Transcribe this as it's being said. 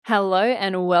Hello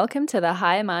and welcome to the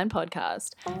Higher Mind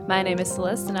podcast. My name is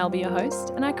Celeste and I'll be your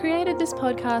host, and I created this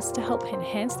podcast to help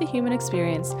enhance the human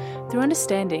experience through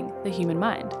understanding the human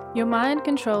mind. Your mind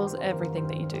controls everything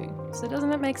that you do, so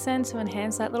doesn't it make sense to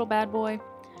enhance that little bad boy?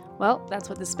 Well, that's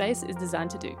what this space is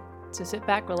designed to do. So sit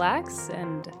back, relax,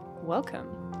 and welcome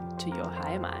to your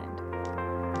higher mind.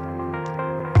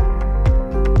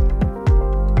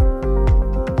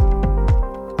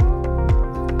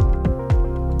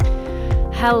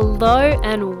 Hello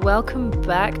and welcome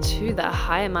back to the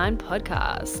Higher Mind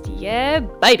podcast. Yeah,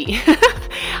 baby.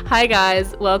 Hi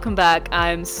guys, welcome back.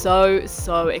 I'm so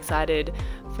excited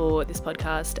for this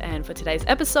podcast and for today's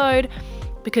episode,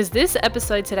 because this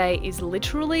episode today is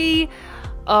literally,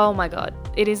 oh my God,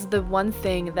 it is the one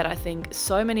thing that I think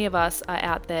so many of us are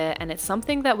out there, and it's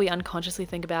something that we unconsciously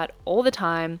think about all the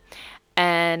time.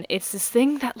 And it's this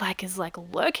thing that is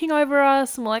lurking over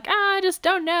us, and we're like, I just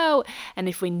don't know. And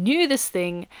if we knew this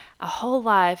thing, our whole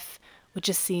life would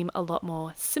just seem a lot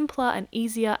more simpler and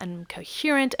easier and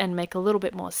coherent and make a little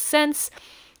bit more sense.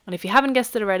 And if you haven't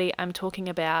guessed it already, I'm talking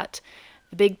about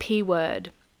the big P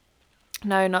word.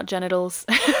 No, not genitals.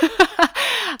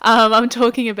 I'm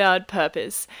talking about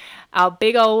purpose. Our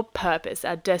big old purpose,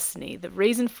 our destiny, the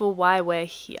reason for why we're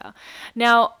here.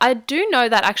 Now, I do know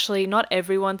that actually not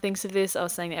everyone thinks of this. I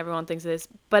was saying that everyone thinks of this,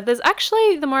 but there's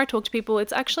actually, the more I talk to people,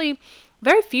 it's actually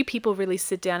very few people really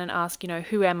sit down and ask,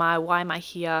 who am I? Why am I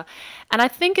here? And I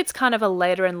think it's kind of a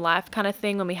later in life kind of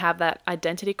thing when we have that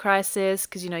identity crisis,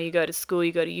 because, you go to school,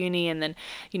 you go to uni, and then,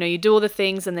 you do all the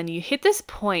things, and then you hit this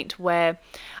point where,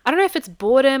 I don't know if it's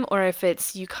boredom or if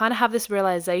it's, you kind of have this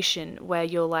realization where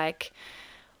you're like,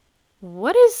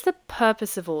 what is the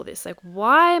purpose of all this?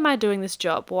 Why am I doing this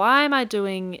job? Why am I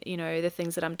doing, the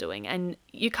things that I'm doing? And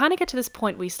you kind of get to this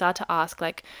point where you start to ask,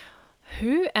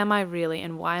 who am I really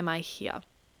and why am I here?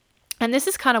 And this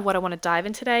is kind of what I want to dive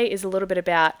in today, is a little bit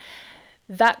about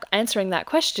that, answering that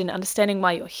question, understanding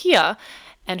why you're here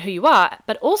and who you are,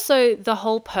 but also the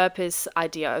whole purpose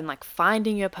idea and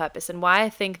finding your purpose, and why I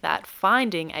think that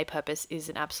finding a purpose is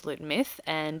an absolute myth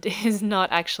and is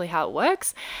not actually how it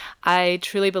works. I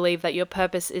truly believe that your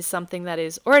purpose is something that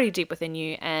is already deep within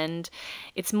you, and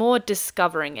it's more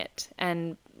discovering it.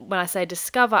 And when I say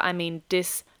discover, I mean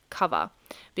discover,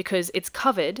 because it's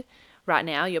covered right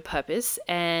now, your purpose,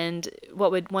 and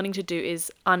what we're wanting to do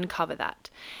is uncover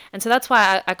that. And so that's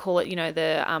why I call it,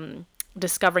 the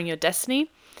discovering your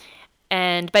destiny.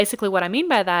 And basically what I mean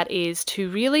by that is to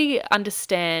really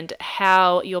understand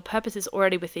how your purpose is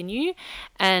already within you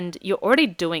and you're already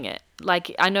doing it.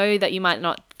 I know that you might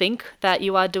not think that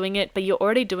you are doing it, but you're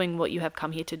already doing what you have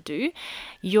come here to do.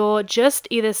 You're just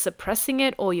either suppressing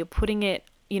it or you're putting it,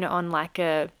 on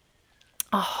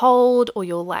a hold, or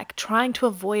you're trying to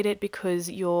avoid it because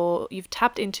you've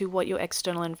tapped into what your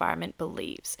external environment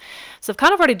believes. So I've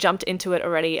kind of already jumped into it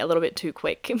already a little bit too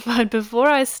quick, but before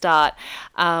I start,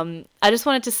 I just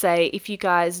wanted to say, if you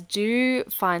guys do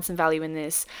find some value in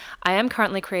this, I am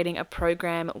currently creating a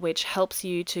program which helps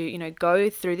you to, go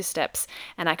through the steps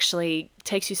and actually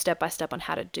takes you step by step on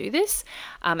how to do this,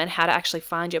 and how to actually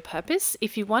find your purpose.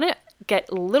 If you want to get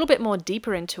a little bit more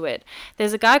deeper into it,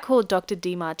 there's a guy called Dr.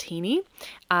 Demartini,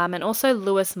 and also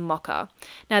Lewis Mocker.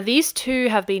 Now, these two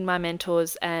have been my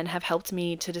mentors and have helped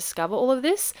me to discover all of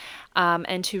this,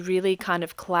 and to really kind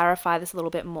of clarify this a little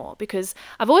bit more, because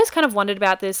I've always kind of wondered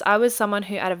about this. I was someone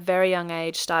who at a very young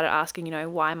age started asking,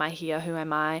 why am I here? Who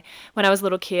am I? When I was a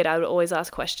little kid, I would always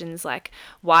ask questions like,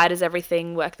 why does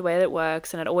everything work the way that it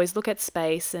works? And I'd always look at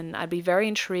space, and I'd be very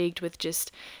intrigued with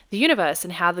just the universe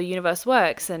and how the universe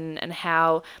works, and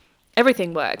how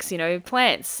everything works,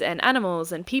 plants and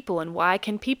animals and people, and why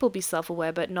can people be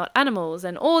self-aware but not animals,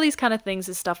 and all these kind of things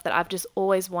is stuff that I've just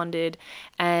always wondered,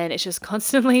 and it's just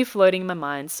constantly floating in my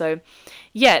mind. So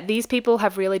yeah, these people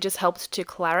have really just helped to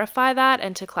clarify that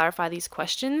and to clarify these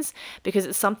questions, because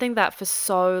it's something that for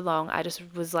so long I just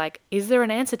was like, is there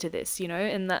an answer to this,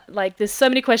 and that there's so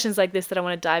many questions like this that I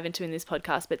want to dive into in this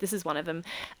podcast, but this is one of them.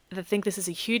 I think this is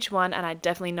a huge one, and I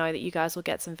definitely know that you guys will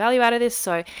get some value out of this.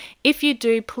 So if you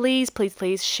do, please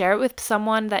share it with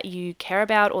someone that you care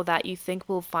about or that you think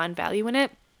will find value in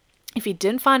it. If you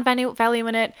didn't find value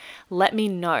in it, let me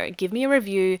know. Give me a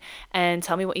review and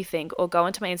tell me what you think, or go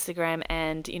onto my Instagram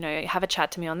and, have a chat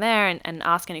to me on there and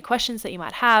ask any questions that you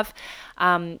might have,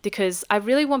 because I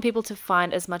really want people to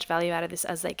find as much value out of this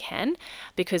as they can,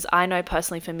 because I know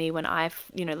personally for me, when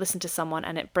I've, listened to someone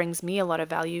and it brings me a lot of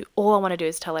value, all I want to do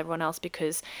is tell everyone else,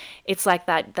 because it's like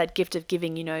that gift of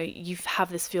giving, you have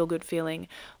this feel good feeling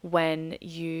when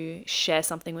you share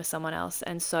something with someone else.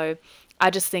 And so I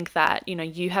just think that,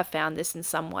 you have found this in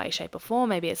some way, shape, or form.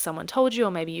 Maybe it's someone told you,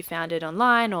 or maybe you found it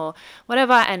online or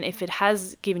whatever. And if it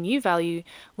has given you value,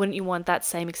 wouldn't you want that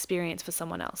same experience for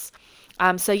someone else?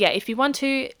 So yeah, if you want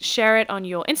to share it on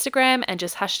your Instagram and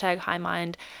just hashtag High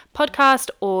Mind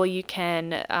Podcast, or you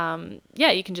can,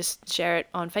 you can just share it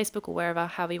on Facebook or wherever,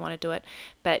 however you want to do it.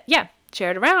 But yeah,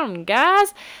 share it around,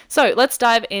 guys. So let's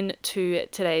dive into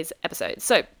today's episode.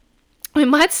 So we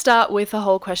might start with the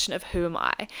whole question of who am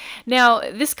I? Now,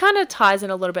 this kind of ties in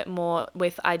a little bit more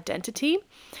with identity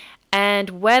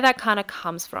and where that kind of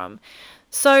comes from.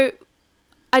 So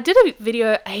I did a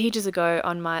video ages ago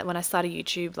on when I started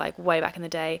YouTube, like way back in the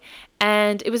day,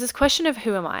 and it was this question of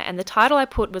who am I? And the title I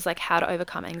put was like how to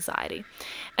overcome anxiety.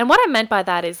 And what I meant by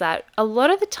that is that a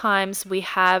lot of the times we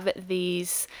have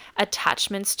these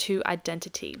attachments to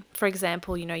identity. For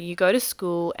example, you go to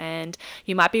school and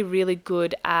you might be really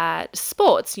good at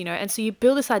sports, and so you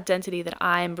build this identity that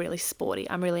I am really sporty,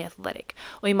 I'm really athletic.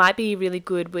 Or you might be really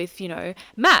good with,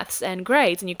 maths and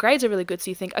grades, and your grades are really good. So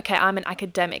you think, okay, I'm an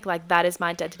academic, like that is my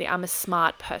identity. I'm a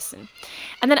smart person.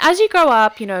 And then as you grow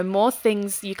up, more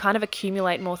things, you kind of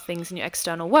accumulate more things in your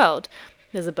external world.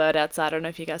 There's a bird outside. I don't know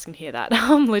if you guys can hear that.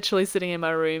 I'm literally sitting in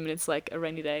my room and it's like a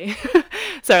rainy day.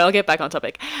 Sorry, I'll get back on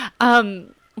topic.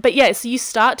 But yeah, so you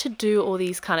start to do all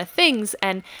these kind of things.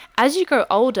 And as you grow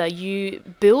older, you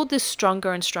build this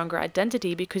stronger and stronger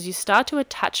identity because you start to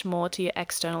attach more to your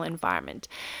external environment.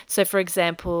 So for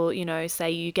example, say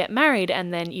you get married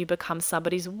and then you become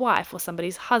somebody's wife or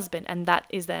somebody's husband, and that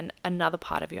is then another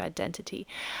part of your identity.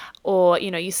 Or,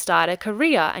 you start a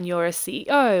career and you're a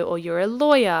CEO or you're a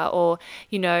lawyer, or,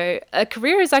 a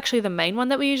career is actually the main one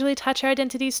that we usually attach our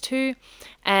identities to.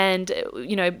 And,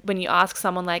 when you ask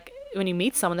someone, like, when you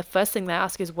meet someone, the first thing they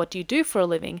ask is, what do you do for a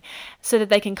living? So that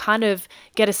they can kind of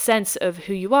get a sense of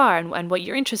who you are and what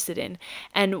you're interested in.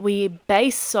 And we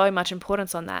base so much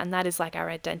importance on that, and that is like our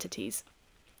identities.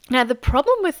 Now, the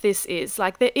problem with this is,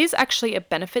 like, there is actually a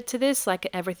benefit to this. Like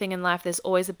everything in life, there's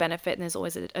always a benefit and there's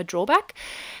always a drawback.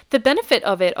 The benefit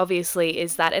of it, obviously,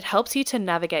 is that it helps you to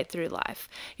navigate through life.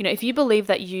 If you believe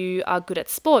that you are good at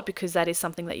sport because that is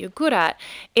something that you're good at,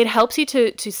 it helps you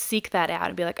to seek that out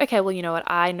and be like, okay, well, you know what?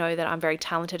 I know that I'm very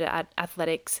talented at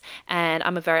athletics and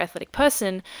I'm a very athletic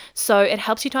person. So it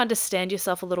helps you to understand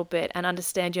yourself a little bit and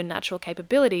understand your natural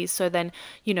capabilities. So then,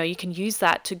 you can use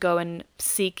that to go and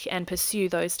seek and pursue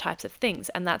those types of things.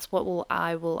 And that's what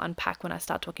I will unpack when I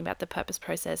start talking about the purpose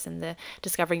process and the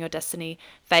discovering your destiny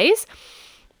phase.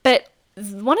 But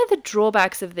one of the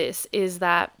drawbacks of this is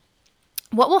that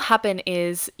what will happen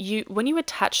is when you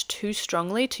attach too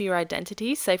strongly to your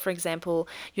identity, say for example,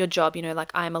 your job,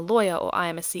 like I am a lawyer or I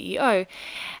am a CEO,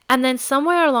 and then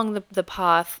somewhere along the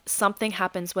path, something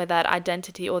happens where that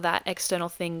identity or that external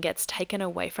thing gets taken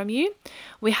away from you.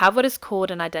 We have what is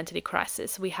called an identity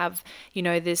crisis. We have,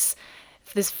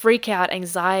 this freak out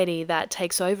anxiety that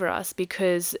takes over us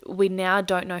because we now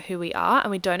don't know who we are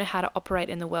and we don't know how to operate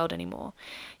in the world anymore.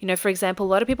 For example, a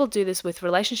lot of people do this with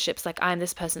relationships, like I'm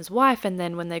this person's wife, and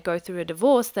then when they go through a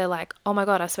divorce, they're like, oh my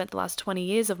God, I spent the last 20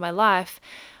 years of my life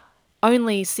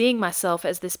only seeing myself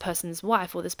as this person's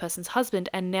wife or this person's husband,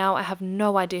 and now I have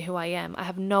no idea who I am. I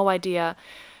have no idea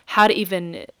how to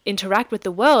even interact with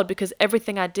the world because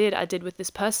everything I did with this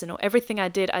person, or everything I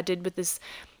did with this,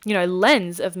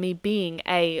 lens of me being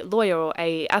a lawyer or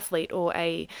a athlete or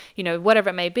a, whatever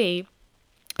it may be.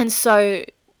 And so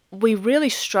we really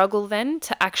struggle then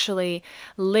to actually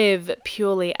live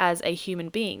purely as a human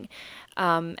being,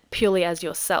 purely as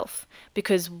yourself,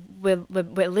 because we're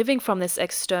living from this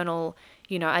external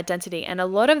identity. And a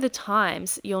lot of the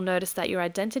times you'll notice that your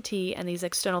identity and these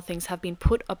external things have been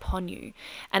put upon you.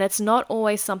 And it's not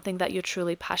always something that you're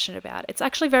truly passionate about. It's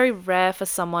actually very rare for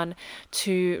someone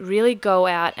to really go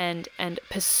out and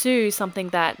pursue something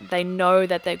that they know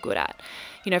that they're good at.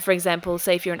 For example,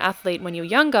 say if you're an athlete when you're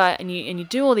younger and you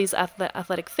do all these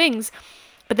athletic things,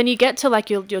 but then you get to like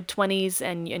your 20s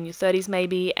and your 30s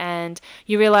maybe, and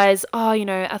you realize,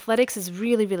 athletics is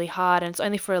really, really hard and it's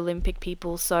only for Olympic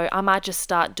people. So I might just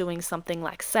start doing something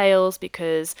like sales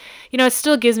because, it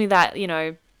still gives me that,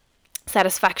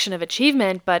 satisfaction of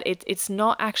achievement, but it's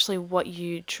not actually what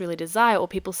you truly desire. Or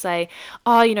people say,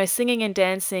 singing and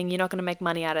dancing, you're not going to make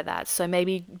money out of that. So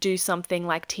maybe do something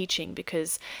like teaching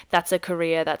because that's a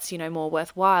career that's, more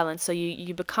worthwhile. And so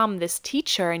you become this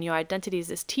teacher and your identity is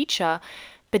this teacher.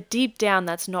 But deep down,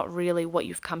 that's not really what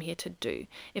you've come here to do,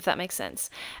 if that makes sense.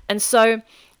 And so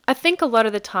I think a lot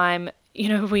of the time,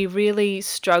 we really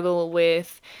struggle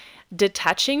with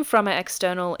detaching from our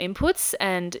external inputs,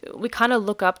 and we kind of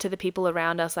look up to the people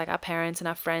around us, like our parents and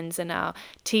our friends and our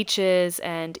teachers.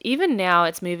 And even now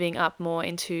it's moving up more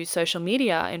into social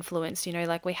media influence,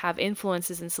 like we have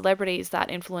influencers and celebrities that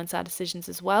influence our decisions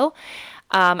as well.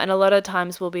 And a lot of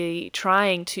times we'll be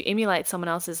trying to emulate someone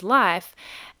else's life,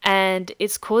 and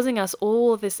it's causing us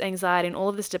all of this anxiety and all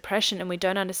of this depression, and we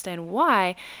don't understand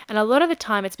why. And a lot of the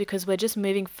time it's because we're just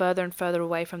moving further and further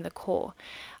away from the core.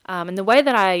 And the way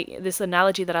that this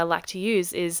analogy that I like to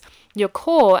use is your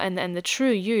core and the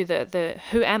true you, the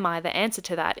who am I, the answer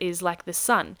to that is like the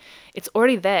sun. It's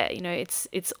already there,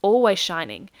 it's always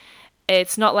shining.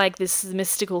 It's not like this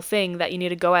mystical thing that you need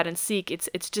to go out and seek.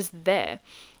 It's just there.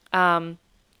 And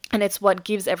it's what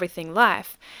gives everything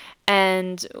life.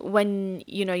 And when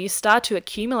you start to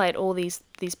accumulate all these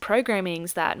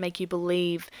programmings that make you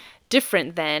believe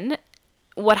different, then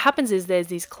what happens is there's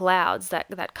these clouds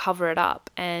that cover it up,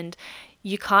 and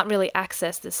you can't really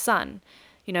access the sun.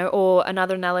 Or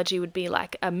another analogy would be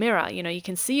like a mirror. You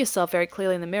can see yourself very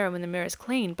clearly in the mirror when the mirror is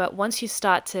clean, but once you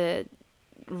start to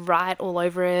write all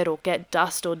over it or get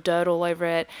dust or dirt all over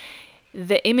it,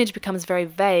 the image becomes very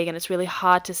vague, and it's really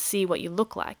hard to see what you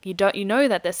look like. You know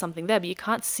that there's something there, but you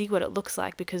can't see what it looks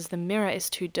like because the mirror is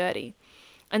too dirty.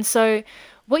 And so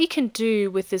what you can do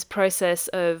with this process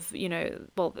of,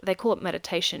 well, they call it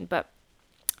meditation, but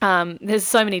there's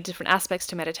so many different aspects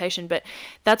to meditation, but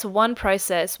that's one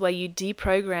process where you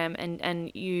deprogram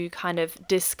and you kind of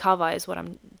discover, is what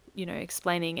I'm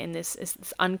explaining in this, is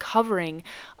this uncovering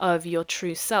of your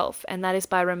true self. And that is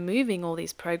by removing all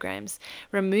these programs,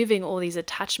 removing all these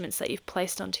attachments that you've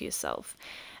placed onto yourself.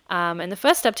 And the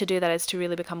first step to do that is to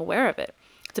really become aware of it,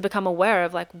 to become aware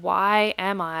of, like, why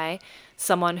am I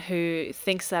someone who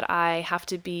thinks that I have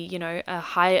to be, a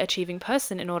high achieving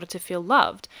person in order to feel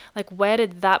loved? Like, where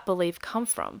did that belief come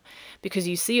from? Because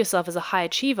you see yourself as a high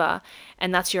achiever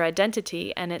and that's your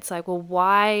identity. And it's like, well,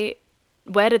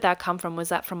 where did that come from? Was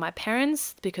that from my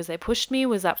parents because they pushed me?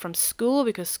 Was that from school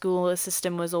because school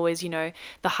system was always, the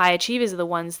high achievers are the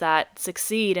ones that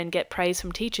succeed and get praise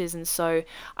from teachers. And so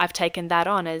I've taken that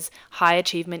on as high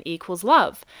achievement equals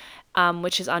love,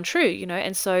 which is untrue,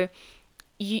 And so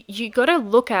you got to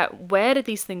look at, where did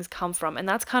these things come from? And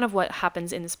that's kind of what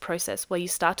happens in this process, where you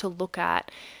start to look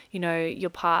at, your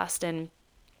past and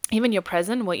even your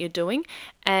present, what you're doing,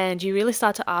 and you really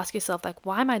start to ask yourself, like,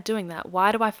 why am I doing that?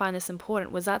 Why do I find this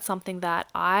important? Was that something that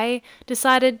I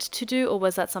decided to do, or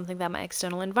was that something that my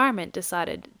external environment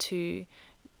decided to,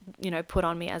 put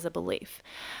on me as a belief?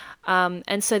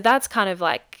 And so that's kind of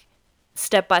like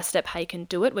step by step how you can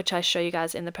do it, which I show you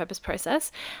guys in the purpose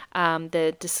process,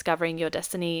 the discovering your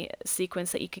destiny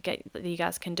sequence that you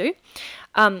guys can do.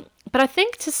 But I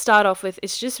think to start off with,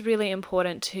 it's just really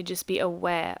important to just be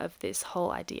aware of this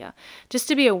whole idea, just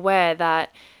to be aware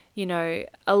that,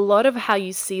 a lot of how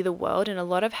you see the world and a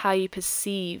lot of how you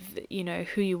perceive,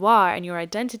 who you are and your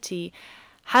identity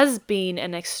has been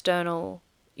an external,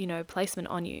 placement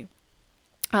on you.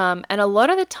 And a lot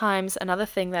of the times, another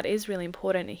thing that is really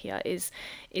important here is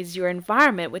your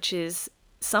environment, which is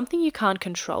something you can't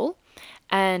control,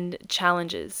 and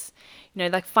challenges.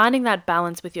 Like finding that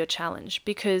balance with your challenge,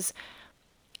 because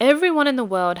everyone in the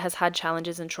world has had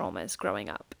challenges and traumas growing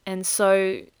up. And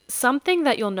so something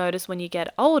that you'll notice when you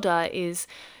get older is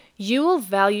you will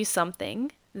value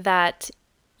something that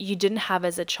you didn't have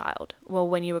as a child, well,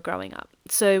 when you were growing up.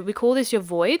 So we call this your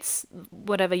voids,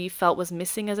 whatever you felt was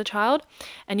missing as a child.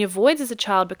 And your voids as a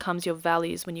child becomes your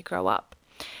values when you grow up.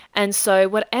 And so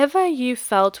whatever you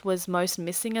felt was most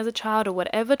missing as a child, or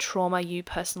whatever trauma you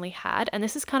personally had, and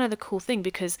this is kind of the cool thing,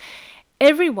 because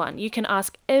everyone, you can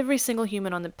ask every single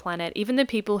human on the planet, even the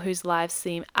people whose lives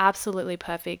seem absolutely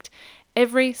perfect,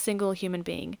 every single human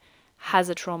being has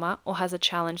a trauma or has a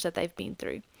challenge that they've been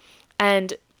through.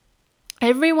 And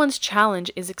everyone's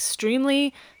challenge is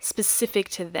extremely specific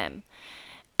to them.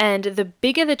 And the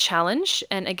bigger the challenge,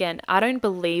 and again, I don't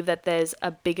believe that there's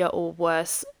a bigger or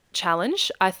worse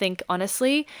challenge. I think,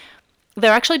 honestly,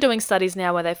 they're actually doing studies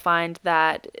now where they find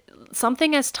that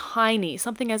something as tiny,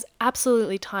 something as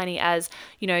absolutely tiny as,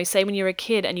 say when you were a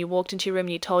kid and you walked into your room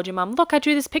and you told your mum, look, I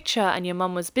drew this picture, and your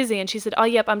mum was busy and she said, oh,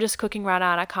 yep, I'm just cooking right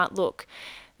now and I can't look.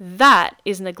 That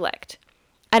is neglect.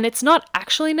 And it's not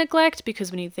actually neglect, because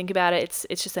when you think about it,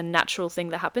 it's just a natural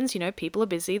thing that happens. People are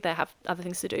busy, they have other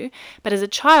things to do. But as a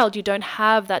child, you don't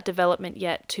have that development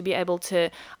yet to be able to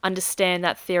understand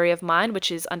that theory of mind,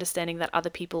 which is understanding that other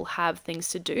people have things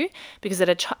to do. Because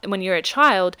when you're a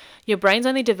child, your brain's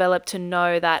only developed to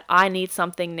know that I need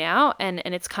something now, and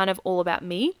it's kind of all about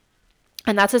me.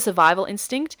 And that's a survival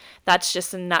instinct. That's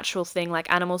just a natural thing.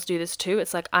 Like animals do this too.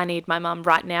 It's like, I need my mum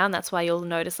right now. And that's why you'll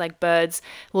notice like birds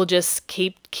will just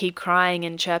keep crying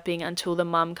and chirping until the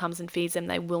mum comes and feeds them.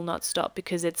 They will not stop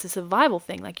because it's a survival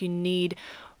thing. Like you need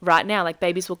right now. Like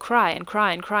babies will cry and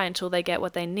cry and cry until they get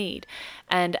what they need.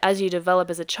 And as you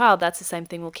develop as a child, that's the same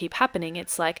thing will keep happening.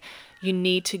 It's like you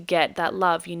need to get that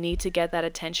love, you need to get that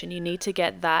attention, you need to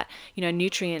get that,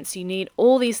 nutrients, you need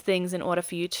all these things in order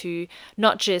for you to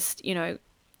not just,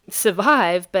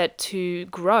 survive, but to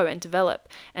grow and develop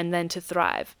and then to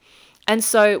thrive. And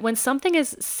so when something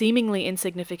as seemingly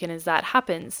insignificant as that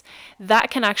happens,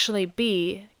 that can actually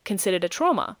be considered a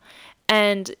trauma.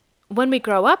 And when we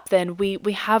grow up, then we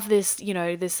have this,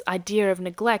 this idea of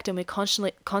neglect, and we're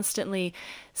constantly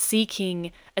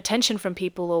seeking attention from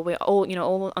people, or we're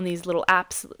all on these little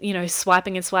apps,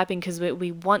 swiping and swiping because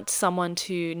we want someone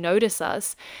to notice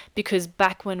us, because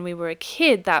back when we were a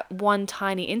kid, that one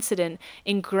tiny incident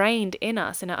ingrained in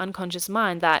us, in our unconscious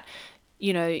mind, that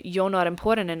you're not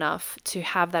important enough to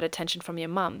have that attention from your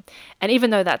mum. And even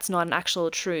though that's not an actual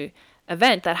true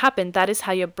event that happened, that is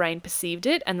how your brain perceived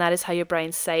it, and that is how your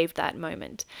brain saved that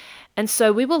moment. And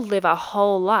so we will live our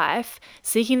whole life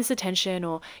seeking this attention,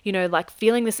 or like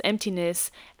feeling this emptiness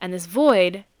and this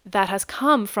void that has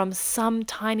come from some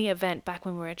tiny event back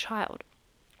when we were a child.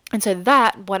 And so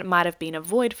that what might have been a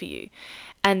void for you.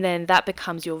 And then that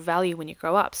becomes your value when you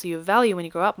grow up. So your value when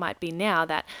you grow up might be now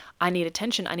that I need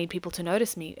attention, I need people to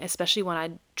notice me, especially when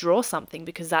I draw something,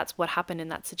 because that's what happened in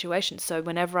that situation. So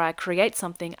whenever I create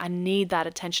something, I need that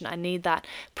attention, I need that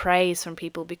praise from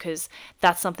people, because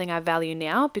that's something I value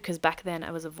now, because back then I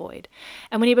was a void.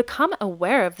 And when you become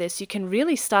aware of this, you can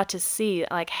really start to see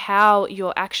like how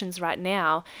your actions right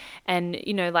now, and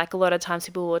like a lot of times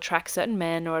people will attract certain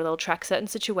men, or they'll attract certain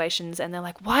situations, and they're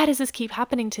like, why does this keep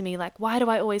happening to me? Like, why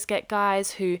do I always get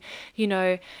guys who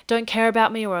don't care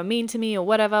about me or are mean to me or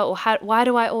whatever? Or why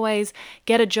do I always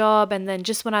get a job, and then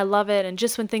just when I love it and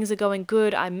just when things are going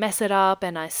good, I mess it up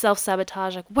and I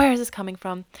self-sabotage? Like, where is this coming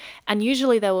from? And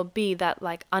usually there will be that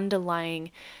like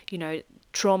underlying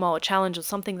trauma or challenge, or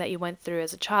something that you went through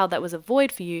as a child that was a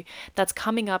void for you, that's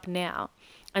coming up now.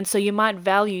 And so you might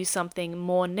value something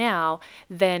more now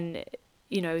than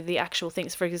the actual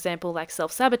things. For example, like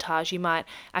self-sabotage, you might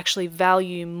actually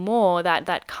value more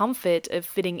that comfort of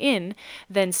fitting in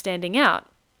than standing out.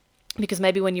 Because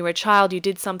maybe when you were a child, you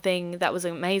did something that was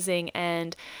amazing,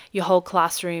 and your whole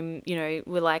classroom,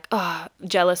 were like, oh,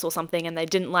 jealous or something, and they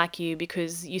didn't like you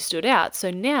because you stood out.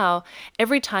 So now,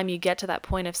 every time you get to that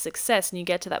point of success and you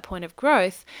get to that point of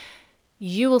growth,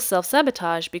 you will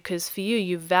self-sabotage, because for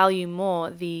you value more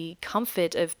the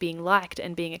comfort of being liked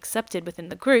and being accepted within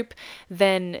the group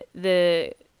than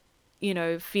the,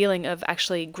 feeling of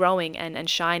actually growing and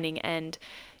shining and,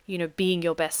 being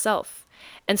your best self.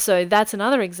 And so that's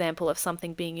another example of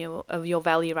something being of your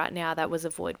value right now that was a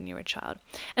void when you were a child.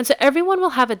 And so everyone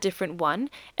will have a different one.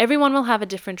 Everyone will have a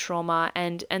different trauma.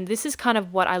 And this is kind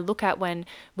of what I look at when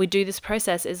we do this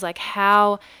process, is like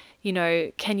how,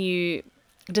 can you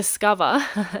discover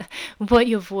what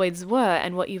your voids were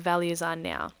and what your values are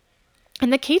now.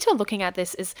 And the key to looking at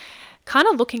this is kind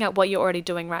of looking at what you're already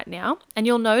doing right now. And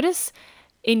you'll notice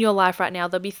in your life right now,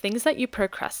 there'll be things that you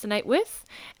procrastinate with.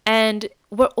 And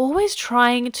we're always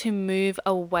trying to move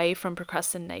away from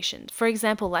procrastination. For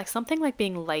example, like something like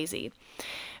being lazy.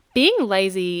 Being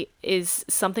lazy is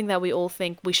something that we all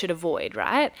think we should avoid,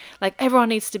 right? Like everyone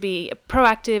needs to be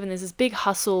proactive, and there's this big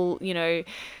hustle,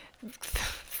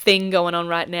 thing going on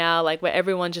right now, like where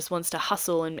everyone just wants to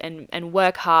hustle and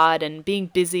work hard, and being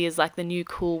busy is like the new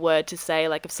cool word to say.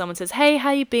 Like if someone says, hey, how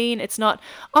you been? It's not,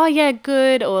 oh yeah,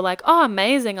 good, or like, oh,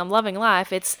 amazing, I'm loving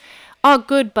life. It's, oh,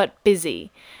 good, but busy.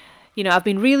 I've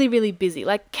been really, really busy.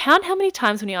 Like count how many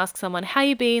times when you ask someone, how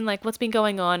you been? Like what's been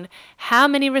going on? How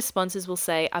many responses will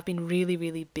say, I've been really,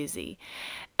 really busy.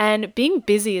 And being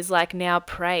busy is like now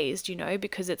praised,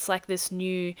 because it's like this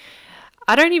new,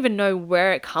 I don't even know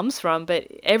where it comes from, but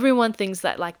everyone thinks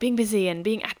that like being busy and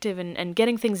being active and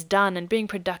getting things done and being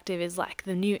productive is like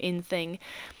the new in thing.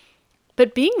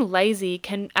 But being lazy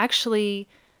can actually,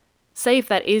 say if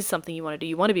that is something you want to do,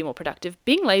 you want to be more productive,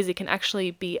 being lazy can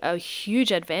actually be a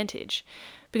huge advantage.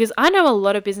 Because I know a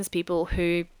lot of business people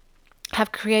who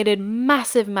have created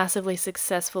massively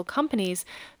successful companies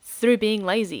through being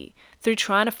lazy, through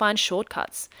trying to find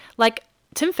shortcuts. Like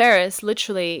Tim Ferriss,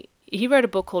 literally, he wrote a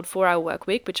book called 4 Hour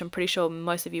Workweek, which I'm pretty sure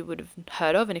most of you would have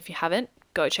heard of. And if you haven't,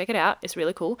 go check it out. It's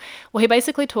really cool. Well, he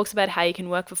basically talks about how you can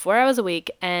work for 4 hours a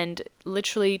week and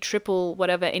literally triple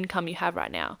whatever income you have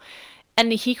right now.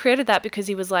 And he created that because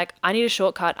he was like, I need a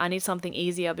shortcut. I need something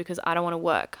easier because I don't want to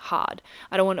work hard.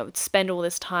 I don't want to spend all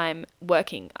this time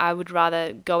working. I would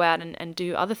rather go out and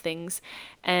do other things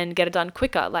and get it done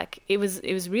quicker. Like it was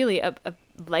really a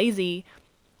lazy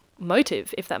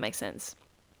motive, if that makes sense.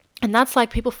 And that's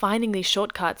like people finding these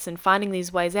shortcuts and finding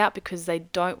these ways out because they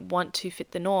don't want to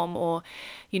fit the norm, or,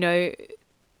 you know,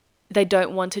 they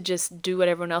don't want to just do what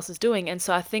everyone else is doing. And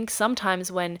so I think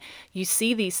sometimes when you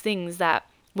see these things that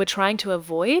we're trying to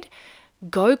avoid,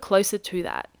 go closer to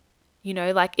that. You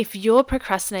know, like if you're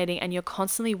procrastinating and you're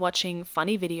constantly watching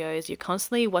funny videos, you're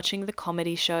constantly watching the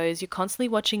comedy shows, you're constantly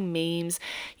watching memes,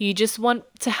 you just want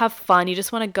to have fun, you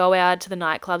just want to go out to the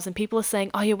nightclubs, and people are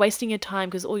saying, oh, you're wasting your time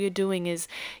because all you're doing is,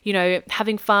 you know,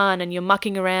 having fun and you're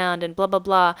mucking around and blah, blah,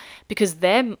 blah, because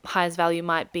their highest value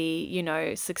might be, you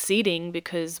know, succeeding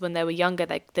because when they were younger,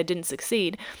 they didn't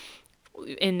succeed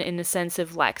in the sense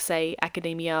of like say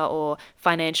academia or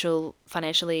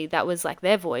financially, that was like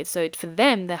their void. So for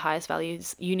them, their highest value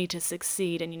is you need to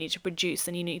succeed and you need to produce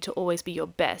and you need to always be your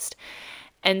best.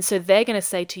 And so they're going to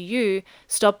say to you,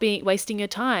 stop being wasting your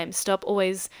time, stop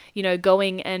always, you know,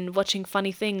 going and watching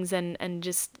funny things and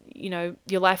just, you know,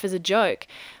 your life is a joke.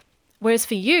 Whereas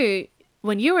for you,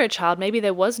 when you were a child, maybe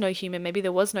there was no humor, maybe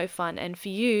there was no fun, and for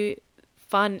you,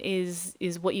 fun is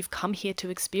what you've come here to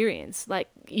experience. Like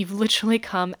you've literally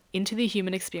come into the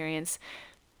human experience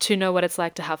to know what it's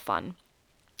like to have fun.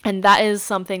 And that is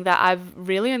something that I've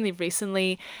really only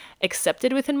recently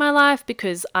accepted within my life,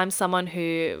 because I'm someone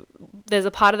who, there's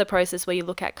a part of the process where you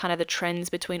look at kind of the trends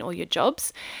between all your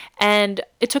jobs. And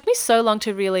it took me so long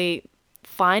to really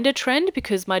find a trend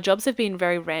because my jobs have been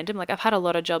very random. Like I've had a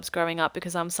lot of jobs growing up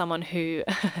because I'm someone who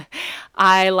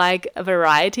I like a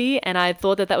variety, and I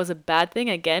thought that that was a bad thing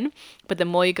again. But the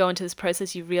more you go into this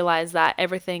process, you realize that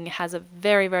everything has a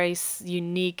very, very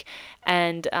unique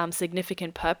and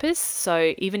significant purpose.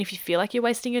 So even if you feel like you're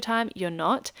wasting your time, you're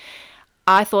not.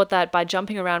 I thought that by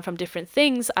jumping around from different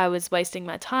things, I was wasting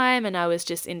my time and I was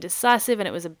just indecisive and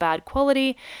it was a bad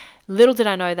quality. Little did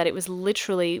I know that it was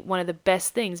literally one of the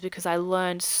best things, because I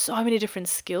learned so many different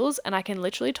skills and I can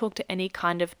literally talk to any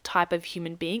kind of type of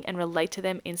human being and relate to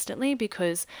them instantly,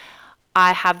 because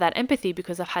I have that empathy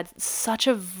because I've had such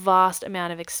a vast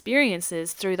amount of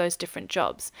experiences through those different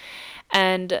jobs.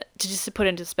 And to put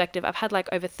into perspective, I've had like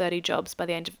over 30 jobs by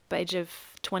the age of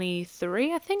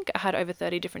 23, I think. I had over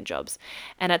 30 different jobs.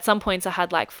 And at some points I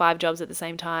had like 5 jobs at the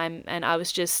same time. And that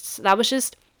was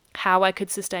just how I could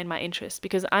sustain my interest,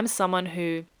 because I'm someone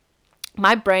who,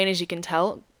 my brain, as you can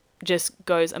tell, just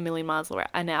goes a million miles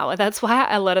an hour. That's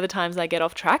why a lot of the times I get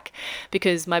off track,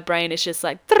 because my brain is just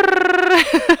like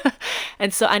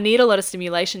and so I need a lot of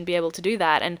stimulation to be able to do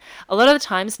that. And a lot of the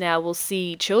times now we'll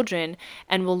see children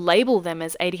and we'll label them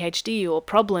as ADHD or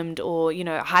problemed or, you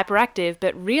know, hyperactive,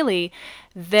 but really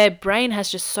their brain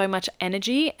has just so much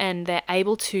energy and they're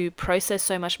able to process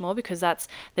so much more, because that's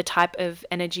the type of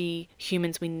energy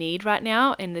humans we need right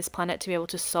now in this planet to be able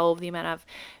to solve the amount of,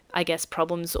 I guess,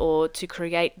 problems, or to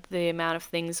create the amount of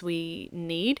things we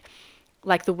need.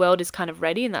 Like the world is kind of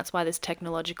ready, and that's why this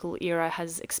technological era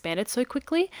has expanded so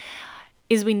quickly,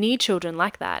 is we need children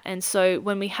like that. And so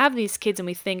when we have these kids and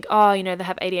we think, oh, you know, they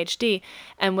have ADHD,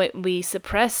 and we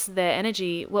suppress their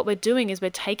energy, what we're doing is we're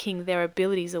taking their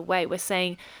abilities away. We're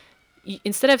saying,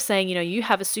 instead of saying, you know, you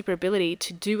have a super ability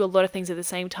to do a lot of things at the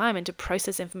same time and to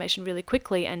process information really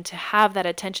quickly and to have that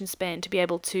attention span to be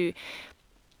able to,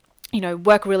 you know,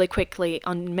 work really quickly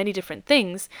on many different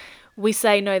things, we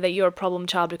say, no, that you're a problem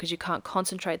child because you can't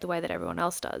concentrate the way that everyone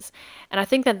else does. And I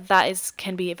think that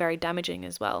can be very damaging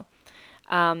as well.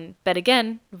 But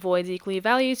again, voids equally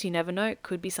values, you never know, it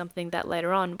could be something that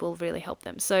later on will really help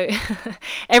them. So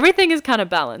everything is kind of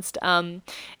balanced. And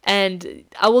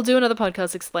I will do another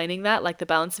podcast explaining that, like the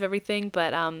balance of everything.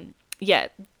 But yeah,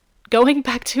 going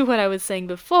back to what I was saying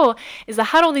before, is I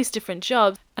had all these different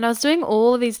jobs and I was doing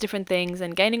all of these different things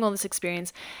and gaining all this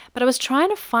experience, but I was trying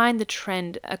to find the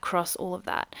trend across all of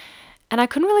that. And I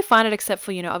couldn't really find it except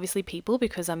for, you know, obviously people,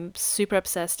 because I'm super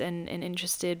obsessed and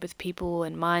interested with people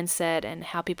and mindset and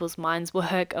how people's minds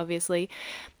work, obviously.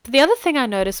 But the other thing I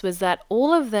noticed was that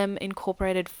all of them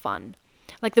incorporated fun.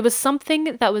 Like there was something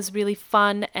that was really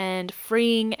fun and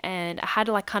freeing, and I had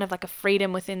like kind of like a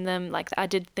freedom within them. Like I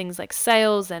did things like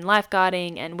sales and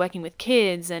lifeguarding and working with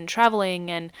kids and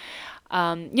traveling and,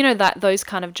 you know, those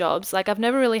kind of jobs. Like I've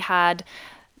never really had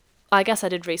I guess I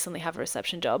did recently have a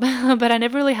reception job, but I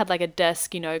never really had like a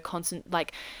desk, constant,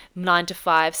 like 9 to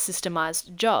 5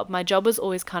 systemized job. My job was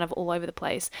always kind of all over the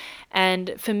place.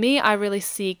 And for me, I really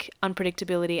seek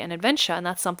unpredictability and adventure. And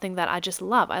that's something that I just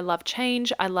love. I love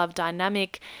change. I love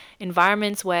dynamic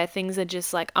environments where things are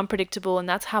just like unpredictable. And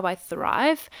that's how I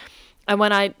thrive. And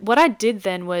what I did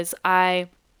then was I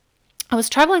was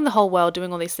traveling the whole world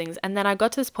doing all these things. And then I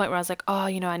got to this point where I was like, oh,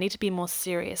 I need to be more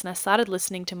serious. And I started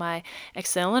listening to my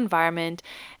external environment.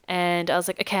 And I was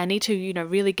like, okay, I need to,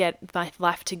 really get my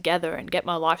life together and get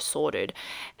my life sorted.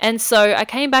 And so I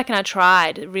came back and I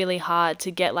tried really hard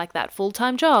to get like that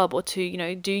full-time job or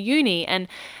to, do uni. And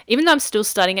even though I'm still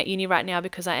studying at uni right now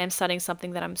because I am studying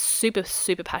something that I'm super,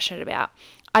 super passionate about,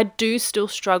 I do still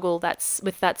struggle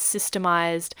with that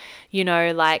systemized,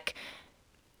 like,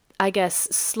 I guess,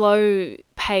 slow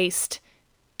paced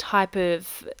type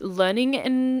of learning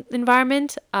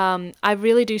environment. I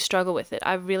really do struggle with it.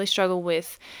 I really struggle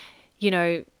with,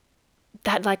 that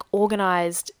like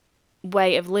organized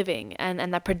way of living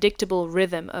and that predictable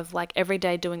rhythm of like every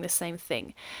day doing the same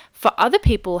thing. For other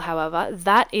people, however,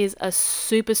 that is a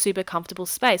super, super comfortable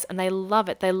space and they love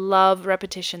it. They love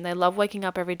repetition. They love waking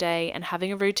up every day and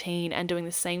having a routine and doing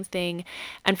the same thing.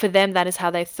 And for them, that is how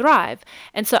they thrive.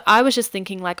 And so I was just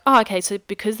thinking like, oh, okay, so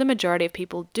because the majority of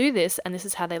people do this and this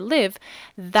is how they live,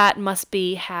 that must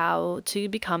be how to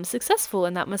become successful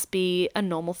and that must be a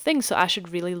normal thing. So I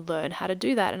should really learn how to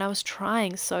do that. And I was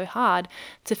trying so hard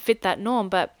to fit that norm,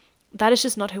 but that is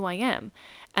just not who I am.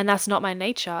 And that's not my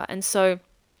nature. And so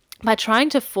by trying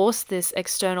to force this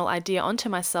external idea onto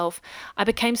myself, I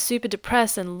became super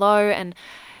depressed and low, and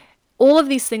all of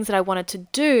these things that I wanted to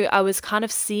do, I was kind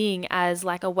of seeing as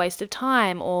like a waste of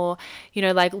time or,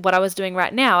 like what I was doing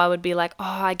right now, I would be like, oh,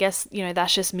 I guess,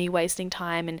 that's just me wasting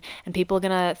time and people are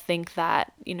going to think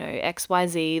that,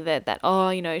 XYZ,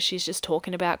 oh, she's just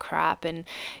talking about crap. And,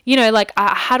 like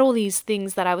I had all these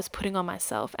things that I was putting on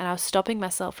myself and I was stopping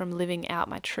myself from living out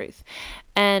my truth.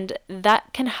 And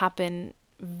that can happen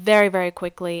very, very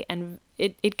quickly, and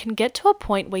it can get to a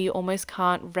point where you almost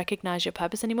can't recognize your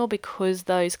purpose anymore because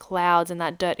those clouds and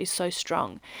that dirt is so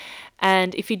strong.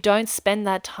 And if you don't spend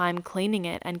that time cleaning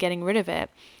it and getting rid of it,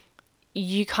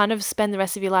 you kind of spend the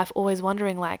rest of your life always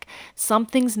wondering like,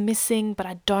 something's missing, but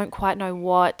I don't quite know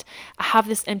what. I have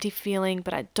this empty feeling,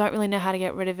 but I don't really know how to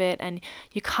get rid of it. And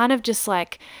you kind of just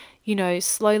like,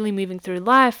 slowly moving through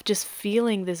life, just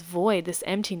feeling this void, this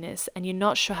emptiness, and you're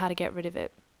not sure how to get rid of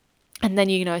it. And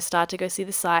then, start to go see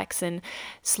the psychs, and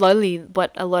slowly what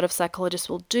a lot of psychologists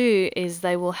will do is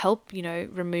they will help,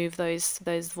 remove those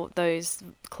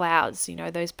clouds,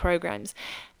 those programs,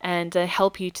 and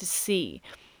help you to see.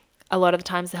 A lot of the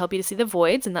times they help you to see the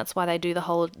voids, and that's why they do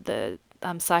the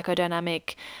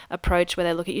psychodynamic approach where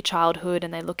they look at your childhood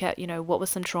and they look at, what were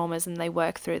some traumas and they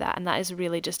work through that. And that is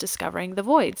really just discovering the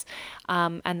voids.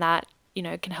 And that,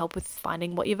 can help with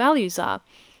finding what your values are.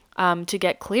 To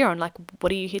get clear on like,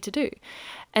 what are you here to do?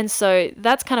 And so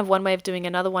that's kind of one way of doing it.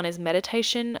 Another one is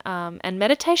meditation. And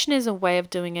meditation is a way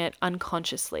of doing it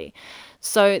unconsciously.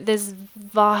 So there's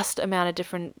vast amount of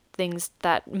different things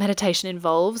that meditation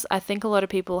involves. I think a lot of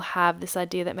people have this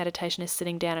idea that meditation is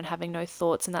sitting down and having no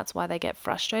thoughts, and that's why they get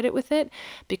frustrated with it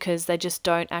because they just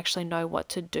don't actually know what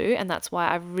to do. And that's why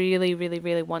I really, really,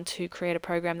 really want to create a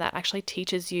program that actually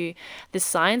teaches you the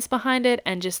science behind it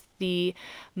and just the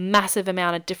massive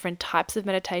amount of different types of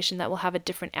meditation that will have a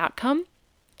different outcome.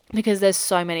 Because there's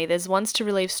so many. There's ones to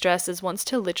relieve stress. There's ones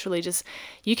to literally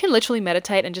you can literally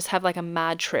meditate and just have like a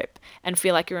mad trip and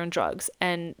feel like you're on drugs.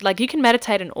 And like you can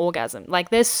meditate an orgasm. Like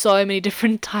there's so many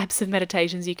different types of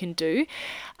meditations you can do.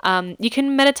 You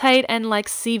can meditate and like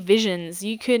see visions.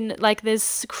 You can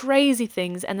there's crazy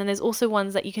things. And then there's also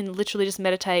ones that you can literally just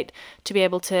meditate to be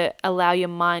able to allow your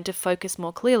mind to focus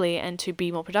more clearly and to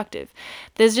be more productive.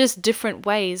 There's just different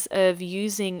ways of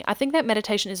using. I think that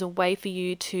meditation is a way for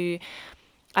you to,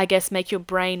 I guess, make your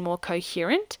brain more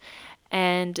coherent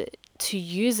and to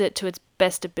use it to its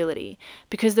best ability,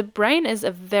 because the brain is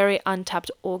a very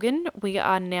untapped organ. We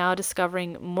are now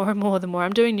discovering more and more, the more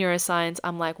I'm doing neuroscience,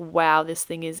 I'm like, wow, this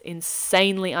thing is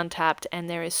insanely untapped and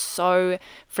there is so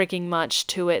freaking much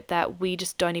to it that we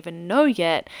just don't even know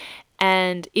yet.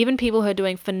 And even people who are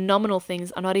doing phenomenal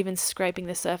things are not even scraping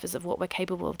the surface of what we're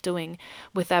capable of doing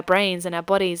with our brains and our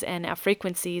bodies and our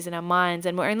frequencies and our minds.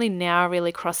 And we're only now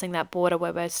really crossing that border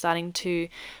where we're starting to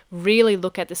really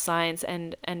look at the science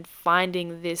and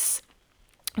finding this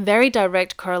very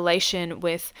direct correlation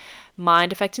with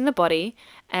mind affecting the body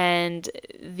and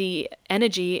the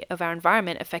energy of our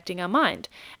environment affecting our mind.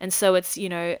 And so it's,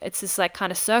 it's this like kind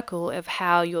of circle of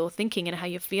how you're thinking and how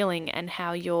you're feeling and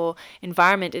how your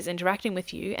environment is interacting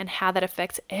with you and how that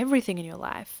affects everything in your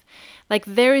life. Like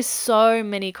there is so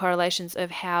many correlations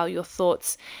of how your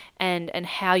thoughts and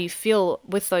how you feel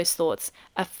with those thoughts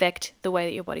affect the way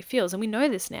that your body feels. And we know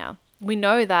this now. We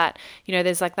know that,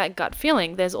 there's like that gut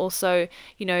feeling. There's also,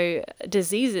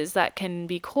 diseases that can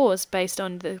be caused based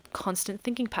on the constant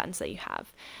thinking patterns that you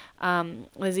have.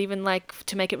 There's even like,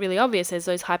 to make it really obvious, there's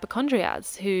those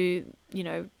hypochondriacs who,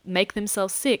 make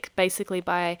themselves sick basically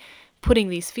by putting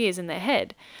these fears in their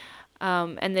head.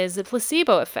 And there's the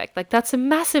placebo effect. Like that's a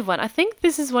massive one. I think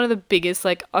this is one of the biggest,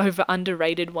 like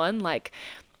underrated one. Like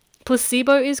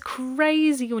placebo is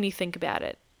crazy when you think about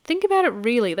it. Think about it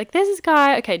really. Like there's this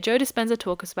guy, okay, Joe Dispenza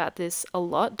talks about this a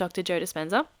lot, Dr. Joe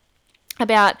Dispenza,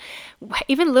 about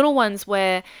even little ones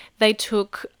where they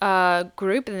took a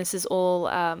group, and this is all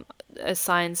a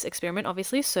science experiment,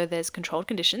 obviously, so there's controlled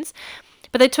conditions,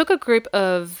 but they took a group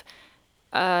of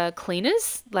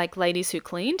cleaners, like ladies who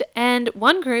cleaned, and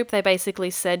one group they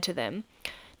basically said to them,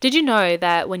 did you know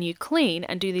that when you clean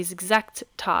and do these exact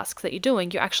tasks that you're doing,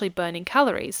 you're actually burning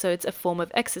calories, so it's a form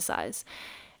of exercise?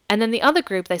 And then the other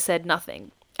group, they said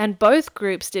nothing. And both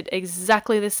groups did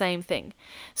exactly the same thing.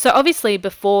 So obviously,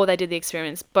 before they did the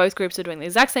experiments, both groups were doing the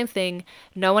exact same thing.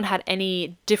 No one had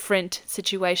any different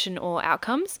situation or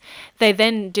outcomes. They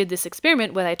then did this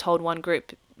experiment where they told one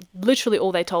group, literally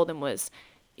all they told them was,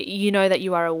 you know that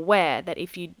you are aware that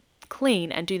if you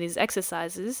clean and do these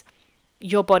exercises,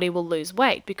 your body will lose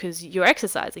weight because you're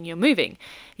exercising, you're moving,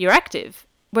 you're active.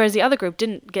 Whereas the other group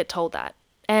didn't get told that.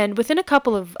 And within a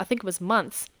couple of, I think it was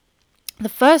months, the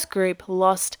first group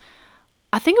lost,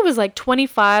 I think it was like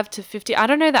 25 to 50, I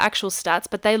don't know the actual stats,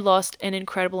 but they lost an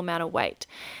incredible amount of weight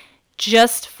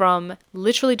just from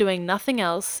literally doing nothing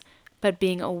else but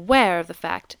being aware of the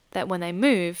fact that when they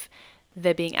move,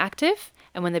 they're being active,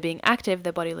 and when they're being active,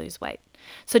 their body loses weight.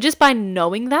 So just by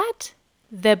knowing that,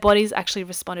 their bodies actually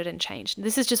responded and changed.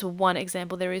 This is just one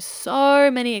example. There is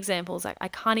so many examples. Like I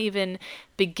can't even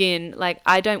begin. Like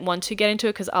I don't want to get into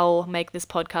it because I'll make this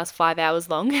podcast 5 hours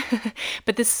long.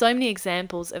 But there's so many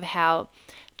examples of how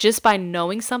just by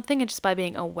knowing something and just by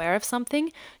being aware of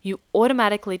something, you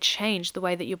automatically change the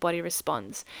way that your body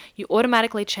responds. You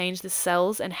automatically change the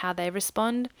cells and how they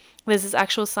respond. There's this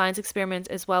actual science experiment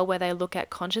as well where they look at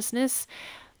consciousness.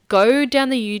 Go down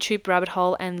the YouTube rabbit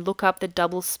hole and look up the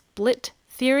double split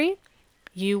theory.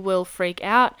 You will freak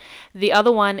out. The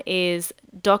other one is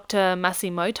Dr.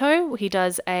 Masimoto. He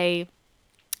does a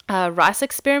rice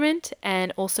experiment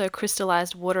and also a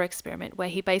crystallized water experiment where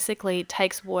he basically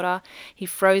takes water, he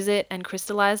froze it and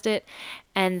crystallized it,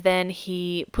 and then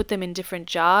he put them in different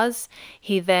jars.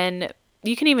 You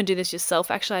can even do this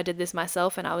yourself. Actually, I did this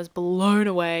myself and I was blown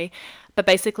away. But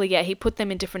basically, yeah, he put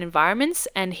them in different environments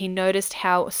and he noticed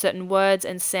how certain words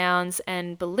and sounds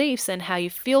and beliefs and how you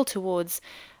feel towards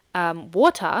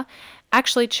water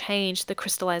actually changed the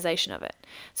crystallization of it.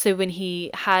 So when he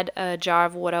had a jar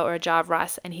of water or a jar of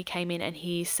rice and he came in and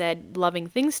he said loving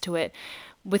things to it,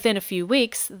 within a few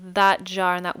weeks, that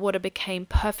jar and that water became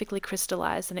perfectly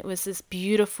crystallized and it was this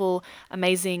beautiful,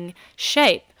 amazing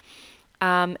shape.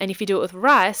 And if you do it with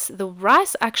rice, the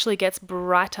rice actually gets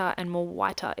brighter and more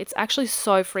whiter. It's actually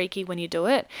so freaky when you do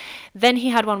it. Then he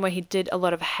had one where he did a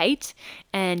lot of hate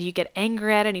and you get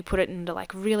angry at it and you put it into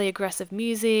like really aggressive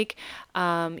music.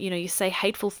 You say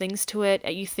hateful things to it.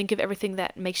 You think of everything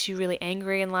that makes you really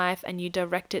angry in life and you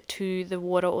direct it to the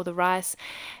water or the rice.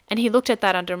 And he looked at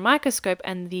that under a microscope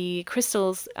and the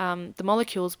crystals, the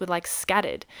molecules were like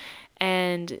scattered.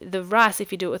 And the rice,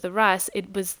 if you do it with the rice,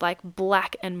 it was like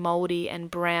black and moldy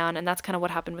and brown. And that's kind of what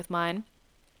happened with mine.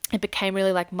 It became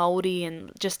really like moldy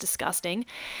and just disgusting.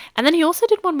 And then he also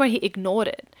did one where he ignored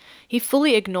it. He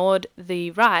fully ignored the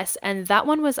rice. And that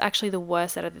one was actually the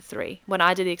worst out of the three. When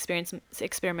I did the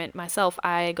experiment myself,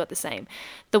 I got the same.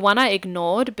 The one I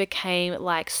ignored became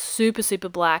like super, super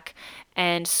black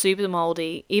and super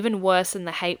moldy, even worse than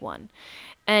the hate one.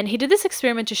 And he did this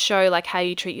experiment to show like how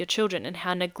you treat your children and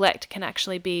how neglect can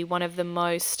actually be one of the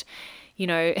most,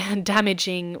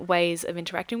 damaging ways of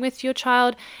interacting with your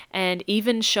child. And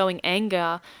even showing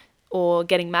anger or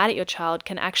getting mad at your child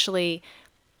can actually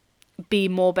be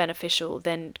more beneficial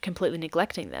than completely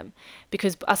neglecting them.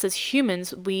 Because us as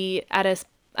humans, we at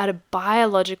a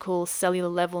biological cellular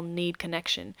level need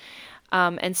connection.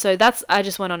 And so I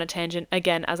just went on a tangent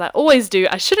again, as I always do.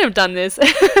 I shouldn't have done this.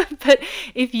 But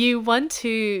if you want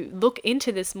to look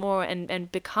into this more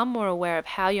and become more aware of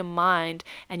how your mind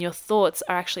and your thoughts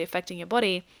are actually affecting your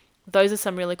body, those are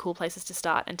some really cool places to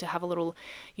start and to have a little,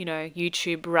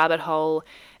 YouTube rabbit hole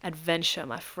adventure,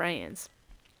 my friends.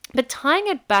 But tying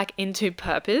it back into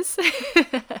purpose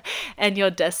and your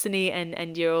destiny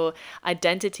and your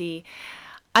identity,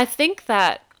 I think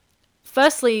that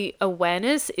firstly,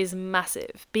 awareness is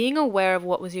massive. Being aware of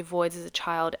what was your voids as a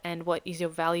child and what is your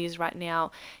values right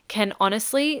now can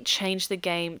honestly change the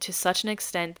game to such an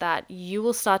extent that you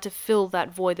will start to fill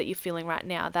that void that you're feeling right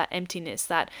now, that emptiness,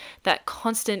 that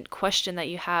constant question that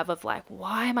you have of like,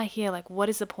 why am I here? Like, what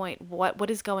is the point? What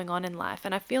is going on in life?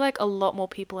 And I feel like a lot more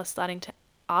people are starting to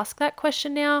ask that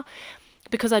question now,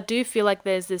 because I do feel like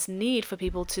there's this need for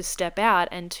people to step out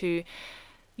and to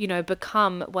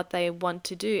become what they want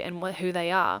to do and who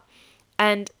they are.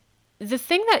 And the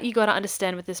thing that you got to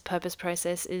understand with this purpose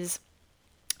process is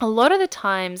a lot of the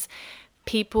times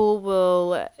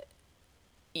people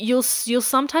you'll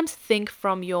sometimes think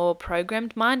from your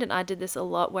programmed mind. And I did this a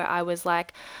lot, where I was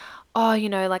like, oh,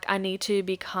 like I need to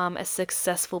become a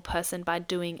successful person by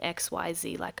doing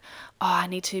XYZ. Like, oh, I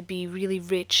need to be really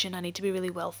rich and I need to be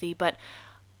really wealthy. But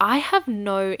I have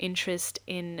no interest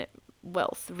in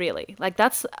wealth, really. Like,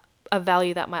 that's a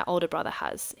value that my older brother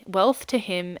has. Wealth to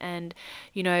him and,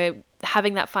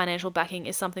 having that financial backing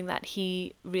is something that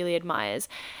he really admires.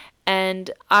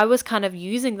 And I was kind of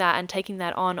using that and taking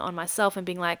that on myself and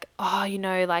being like, oh,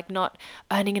 like not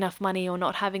earning enough money or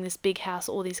not having this big house,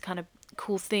 all these kind of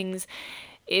cool things,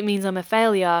 it means I'm a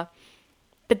failure.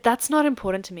 But that's not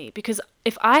important to me, because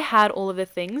if I had all of the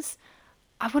things,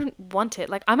 I wouldn't want it.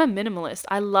 Like, I'm a minimalist.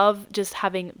 I love just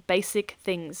having basic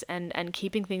things and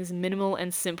keeping things minimal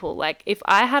and simple. Like, if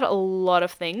I had a lot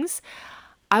of things,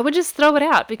 I would just throw it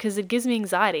out because it gives me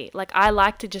anxiety. Like, I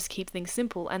like to just keep things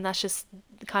simple, and that's just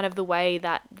kind of the way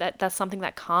that's something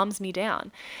that calms me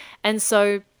down. And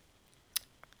so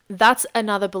that's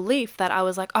another belief that I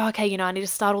was like, oh, okay, I need to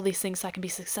start all these things so I can be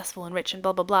successful and rich and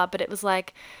blah, blah, blah. But it was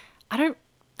like,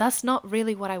 that's not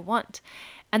really what I want.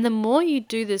 And the more you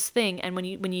do this thing, and when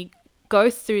you go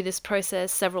through this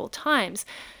process several times,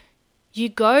 you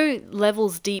go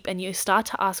levels deep and you start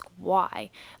to ask why.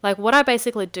 Like, what I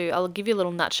basically do, I'll give you a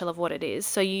little nutshell of what it is.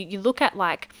 So you look at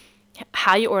like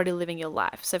how you're already living your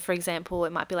life. So for example,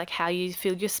 it might be like how you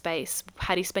fill your space,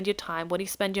 how do you spend your time, what do you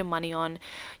spend your money on,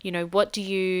 what do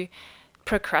you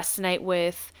procrastinate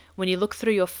with. When you look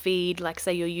through your feed, like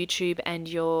say your YouTube and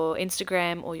your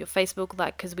Instagram or your Facebook,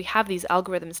 like, because we have these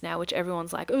algorithms now, which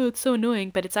everyone's like, oh, it's so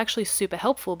annoying, but it's actually super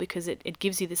helpful because it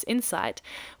gives you this insight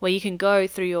where you can go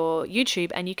through your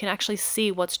YouTube and you can actually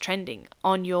see what's trending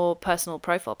on your personal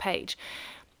profile page.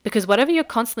 Because whatever you're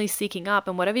constantly seeking up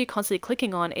and whatever you're constantly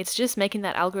clicking on, it's just making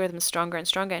that algorithm stronger and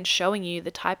stronger and showing you the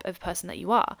type of person that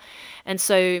you are. And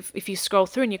so if you scroll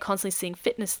through and you're constantly seeing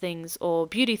fitness things or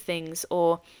beauty things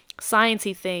or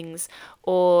sciencey things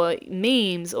or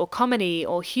memes or comedy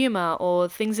or humor or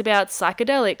things about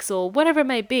psychedelics or whatever it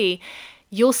may be,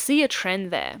 you'll see a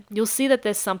trend there. You'll see that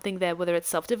there's something there, whether it's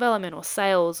self-development or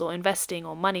sales or investing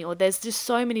or money, or there's just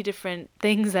so many different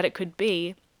things that it could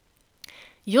be.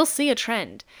 You'll see a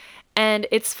trend. And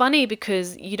it's funny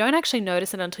because you don't actually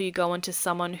notice it until you go into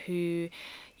someone who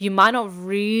you might not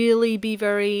really be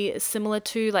very similar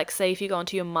to. Like, say if you go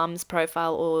onto your mum's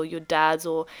profile or your dad's,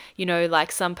 or,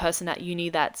 like some person at uni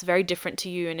that's very different to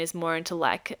you and is more into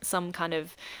like some kind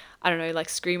of, I don't know, like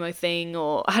screamo thing,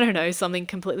 or I don't know, something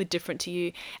completely different to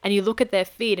you. And you look at their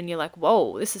feed and you're like,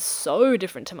 whoa, this is so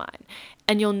different to mine.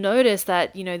 And you'll notice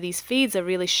that, these feeds are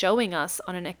really showing us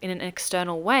in an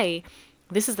external way,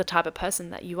 this is the type of person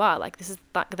that you are. Like, this is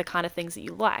the kind of things that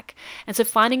you like. And so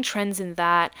finding trends in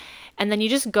that, and then you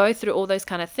just go through all those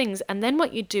kind of things. And then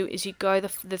what you do is you go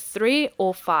the 3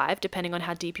 or 5, depending on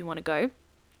how deep you want to go,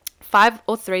 5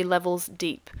 or 3 levels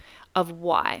deep of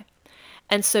why.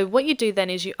 And so what you do then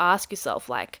is you ask yourself,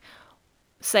 like,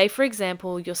 say, for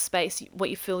example, your space, what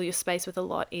you fill your space with a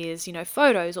lot is,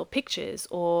 photos or pictures,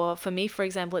 or for me, for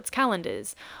example, it's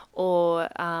calendars, or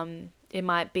it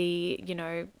might be,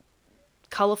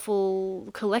 colorful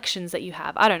collections that you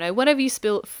have. I don't know, whatever you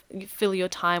fill your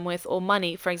time with, or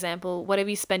money, for example, whatever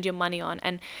you spend your money on.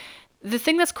 And the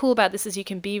thing that's cool about this is you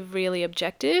can be really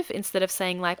objective instead of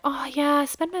saying like, oh yeah, I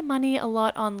spend my money a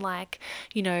lot on like,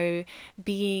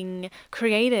 being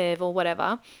creative or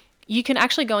whatever. You can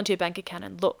actually go into your bank account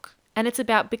and look. And it's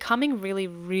about becoming really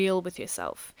real with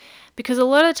yourself. Because a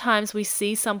lot of times we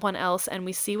see someone else and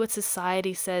we see what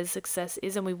society says success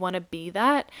is, and we want to be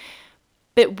that.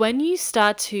 But when you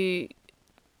start to,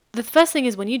 the first thing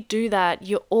is when you do that,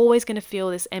 you're always going to feel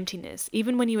this emptiness,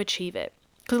 even when you achieve it.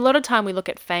 Because a lot of time we look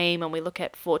at fame and we look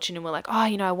at fortune and we're like, oh,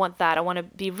 I want that. I want to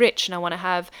be rich and I want to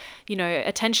have,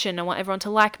 attention. I want everyone to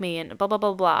like me and blah, blah,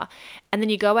 blah, blah. And then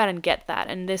you go out and get that.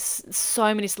 And there's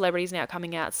so many celebrities now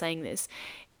coming out saying this.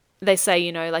 They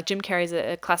say, like Jim Carrey's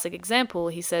a classic example.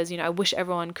 He says, I wish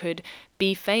everyone could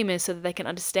be famous so that they can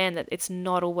understand that it's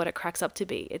not all what it cracks up to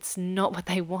be. It's not what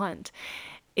they want.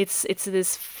 It's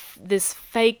this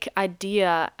fake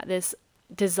idea, this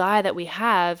desire that we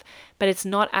have, but it's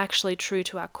not actually true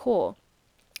to our core.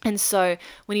 And so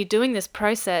when you're doing this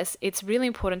process, it's really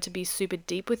important to be super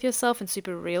deep with yourself and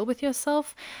super real with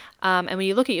yourself. And when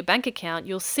you look at your bank account,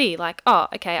 you'll see like, oh,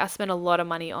 okay, I spend a lot of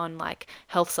money on like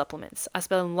health supplements. I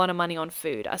spend a lot of money on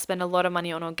food. I spend a lot of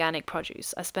money on organic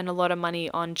produce. I spend a lot of money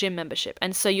on gym membership.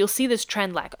 And so you'll see this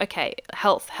trend like, okay,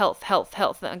 health, health, health,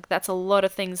 health. That's a lot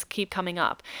of things keep coming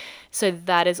up. So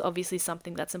that is obviously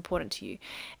something that's important to you.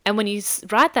 And when you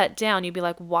write that down, you'll be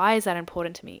like, why is that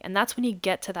important to me? And that's when you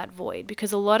get to that void,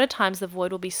 because a lot of times the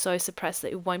void will be so suppressed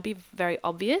that it won't be very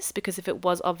obvious, because if it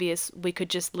was obvious, we could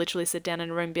just literally sit down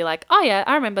in a room and be like, oh yeah,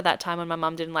 I remember that time when my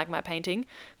mum didn't like my painting.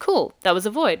 Cool, that was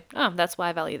a void. Oh, that's why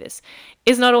I value this.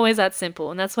 It's not always that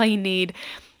simple, and that's why you need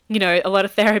a lot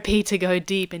of therapy to go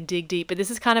deep and dig deep. But this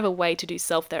is kind of a way to do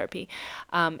self-therapy,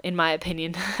 in my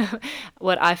opinion.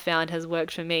 What I found has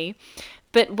worked for me.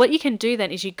 But what you can do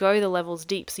then is you go the levels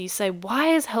deep. So you say, why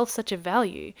is health such a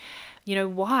value?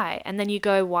 Why? And then you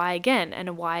go, why again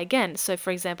and why again? So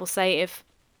for example,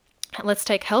 let's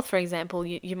take health, for example,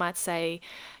 you might say,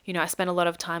 I spend a lot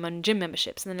of time on gym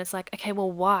memberships. And then it's like, okay,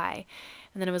 well, why?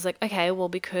 And then it was like, okay, well,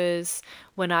 because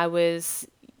when I was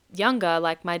younger,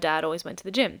 like my dad always went to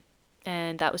the gym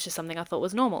and that was just something I thought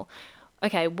was normal.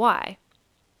 Okay, why?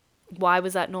 Why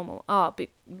was that normal? Oh,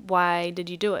 why did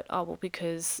you do it? Oh, well,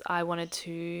 because I wanted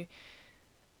to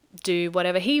do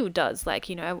whatever he does. Like,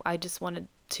 I just wanted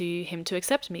him to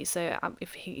accept me. So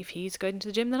if he's going to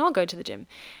the gym, then I'll go to the gym.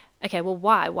 Okay, well,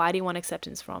 why? Why do you want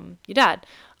acceptance from your dad?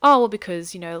 Oh, well,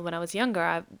 because, when I was younger,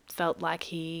 I felt like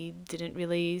he didn't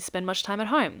really spend much time at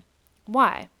home.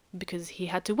 Why? Because he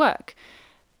had to work.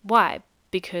 Why?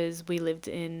 Because we lived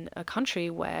in a country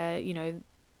where,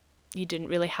 you didn't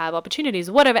really have opportunities,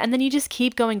 whatever. And then you just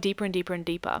keep going deeper and deeper and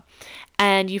deeper.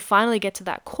 And you finally get to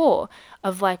that core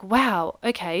of like, wow,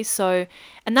 okay, so,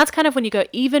 and that's kind of when you go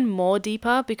even more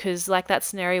deeper, because like that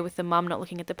scenario with the mum not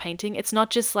looking at the painting, it's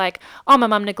not just like, oh, my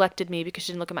mum neglected me because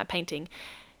she didn't look at my painting.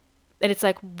 And it's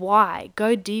like, why?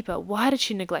 Go deeper. Why did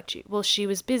she neglect you? Well, she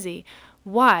was busy.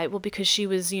 Why? Well, because she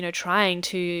was, trying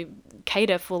to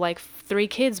cater for like 3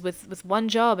 kids with 1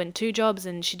 job and 2 jobs,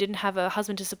 and she didn't have a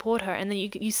husband to support her. And then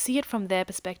you see it from their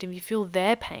perspective, you feel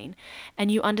their pain,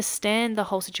 and you understand the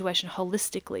whole situation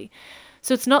holistically.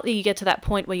 So it's not that you get to that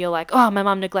point where you're like, oh, my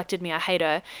mum neglected me, I hate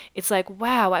her. It's like,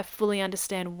 wow, I fully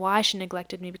understand why she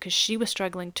neglected me, because she was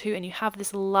struggling too. And you have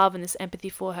this love and this empathy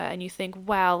for her, and you think,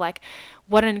 wow, like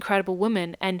what an incredible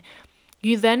woman. And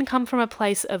you then come from a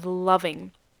place of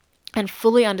loving and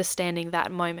fully understanding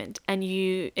that moment, and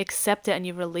you accept it and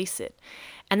you release it.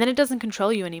 And then it doesn't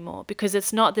control you anymore, because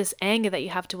it's not this anger that you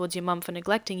have towards your mum for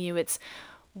neglecting you. It's,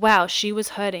 wow, she was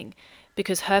hurting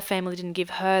because her family didn't give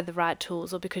her the right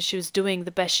tools, or because she was doing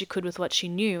the best she could with what she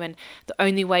knew, and the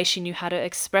only way she knew how to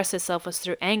express herself was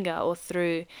through anger or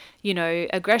through,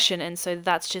 aggression. And so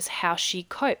that's just how she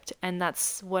coped, and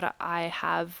that's what I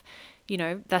have.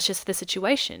 That's just the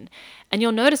situation. And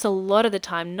you'll notice a lot of the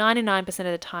time, 99% of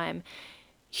the time,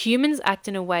 humans act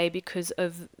in a way because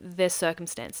of their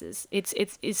circumstances. It's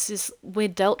just, we're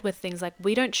dealt with things like,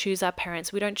 we don't choose our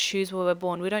parents, we don't choose where we're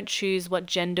born, we don't choose what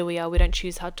gender we are, we don't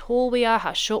choose how tall we are,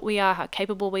 how short we are, how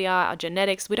capable we are, our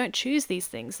genetics. We don't choose these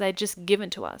things. They're just given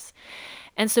to us.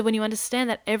 And so when you understand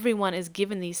that everyone is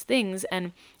given these things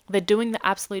and they're doing the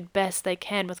absolute best they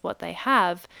can with what they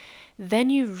have,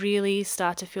 then you really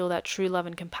start to feel that true love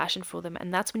and compassion for them.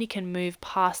 And that's when you can move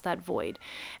past that void,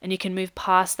 and you can move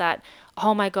past that,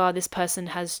 oh my God, this person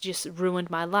has just ruined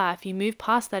my life. You move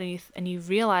past that, and you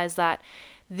realize that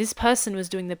this person was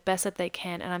doing the best that they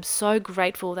can. And I'm so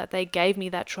grateful that they gave me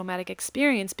that traumatic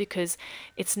experience, because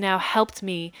it's now helped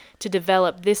me to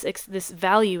develop this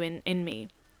value in me.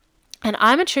 And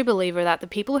I'm a true believer that the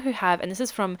people who have, and this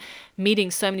is from meeting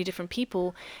so many different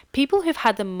people who've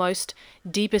had the most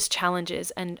deepest challenges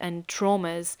and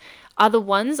traumas are the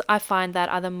ones I find that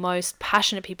are the most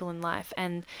passionate people in life.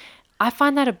 And I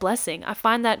find that a blessing. I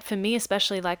find that for me,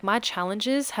 especially, like my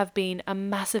challenges have been a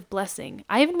massive blessing.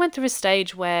 I even went through a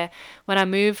stage where when I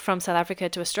moved from South Africa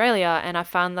to Australia and I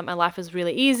found that my life was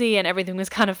really easy and everything was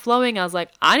kind of flowing, I was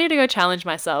like, I need to go challenge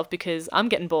myself because I'm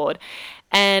getting bored.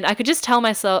 And I could just tell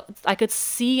myself, I could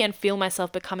see and feel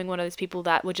myself becoming one of those people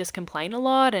that would just complain a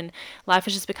lot and life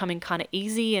was just becoming kind of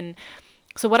easy. And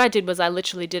so what I did was I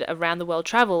literally did around the world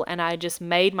travel, and I just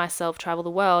made myself travel the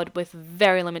world with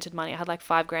very limited money. I had like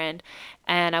 5 grand,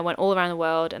 and I went all around the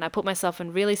world, and I put myself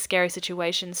in really scary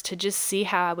situations to just see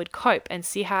how I would cope and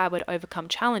see how I would overcome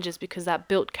challenges, because that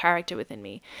built character within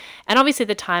me. And obviously at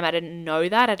the time I didn't know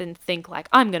that. I didn't think like,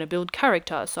 I'm going to build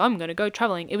character, so I'm going to go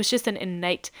traveling. It was just an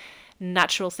innate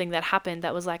natural thing that happened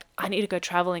that was like, I need to go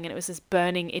traveling. And it was this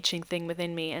burning, itching thing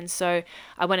within me. And so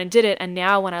I went and did it. And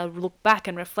now when I look back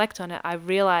and reflect on it, I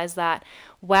realize that,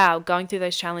 wow, going through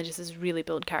those challenges has really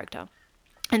built character.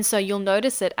 And so you'll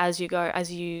notice it as you go,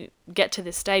 as you get to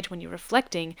this stage when you're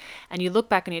reflecting and you look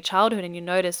back on your childhood and you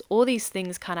notice all these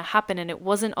things kind of happen. And it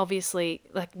wasn't obviously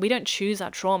like, we don't choose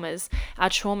our traumas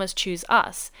choose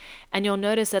us. And you'll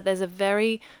notice that there's a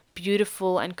very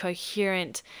beautiful and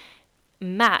coherent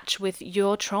match with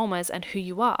your traumas and who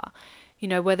you are. You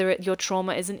know, whether your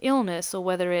trauma is an illness, or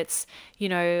whether it's,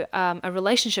 a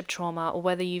relationship trauma, or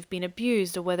whether you've been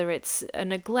abused, or whether it's a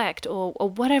neglect, or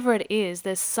whatever it is,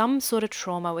 there's some sort of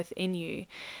trauma within you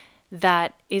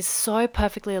that is so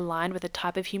perfectly aligned with the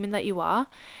type of human that you are,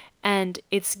 and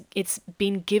it's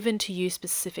been given to you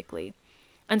specifically.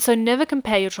 And so never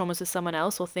compare your traumas with someone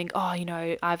else or think, oh,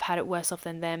 I've had it worse off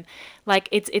than them. Like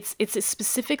it's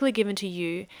specifically given to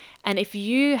you. And if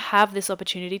you have this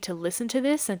opportunity to listen to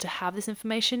this and to have this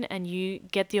information, and you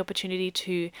get the opportunity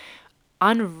to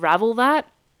unravel that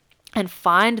and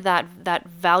find that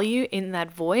value in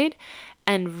that void,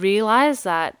 and realize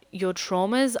that your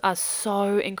traumas are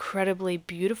so incredibly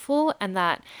beautiful, and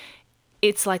that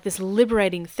it's like this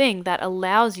liberating thing that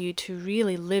allows you to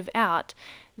really live out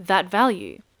that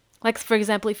value. Like, for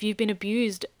example, if you've been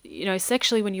abused,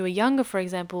 sexually when you were younger, for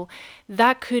example,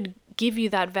 that could give you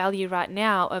that value right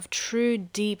now of true,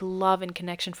 deep love and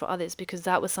connection for others, because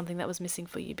that was something that was missing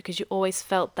for you, because you always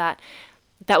felt that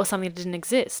that was something that didn't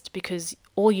exist, because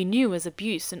all you knew was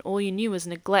abuse and all you knew was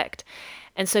neglect.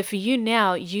 And so for you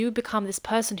now, you become this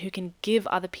person who can give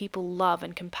other people love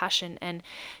and compassion, and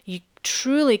you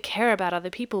truly care about other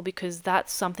people because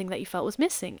that's something that you felt was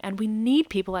missing. And we need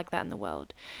people like that in the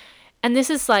world. And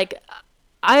this is like,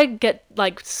 I get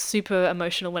like super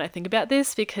emotional when I think about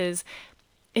this, because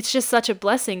it's just such a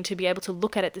blessing to be able to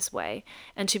look at it this way,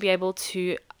 and to be able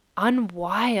to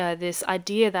unwire this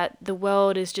idea that the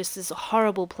world is just this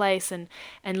horrible place, and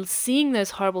seeing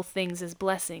those horrible things as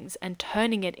blessings, and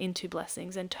turning it into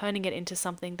blessings, and turning it into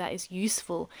something that is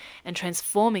useful, and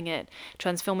transforming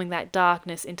that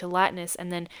darkness into lightness, and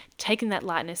then taking that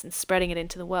lightness and spreading it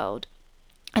into the world.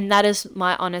 And that is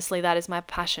my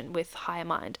passion with Higher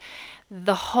Mind.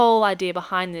 The whole idea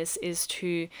behind this is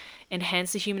to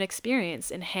enhance the human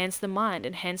experience, enhance the mind,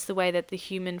 enhance the way that the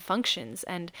human functions,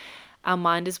 and our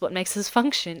mind is what makes us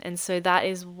function. And so that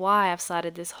is why I've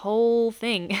started this whole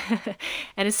thing.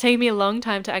 And it's taken me a long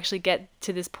time to actually get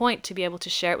to this point to be able to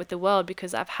share it with the world,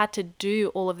 because I've had to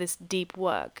do all of this deep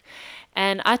work.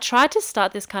 And I tried to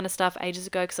start this kind of stuff ages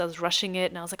ago because I was rushing it,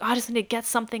 and I was like, oh, I just need to get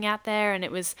something out there. And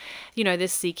it was,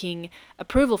 this seeking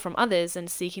approval from others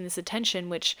and seeking this attention,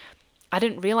 which I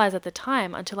didn't realize at the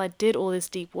time until I did all this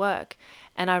deep work.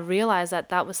 And I realized that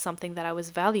that was something that I was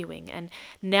valuing. And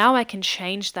now I can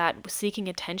change that seeking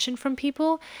attention from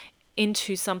people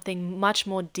into something much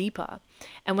more deeper.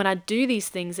 And when I do these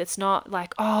things, it's not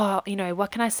like, oh,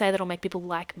 what can I say that'll make people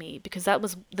like me? Because that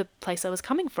was the place I was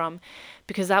coming from,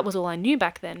 because that was all I knew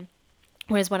back then.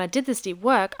 Whereas when I did this deep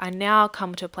work, I now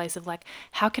come to a place of like,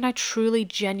 how can I truly,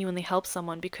 genuinely help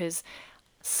someone? Because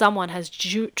someone has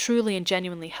truly and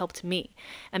genuinely helped me.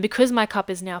 And because my cup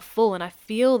is now full, and I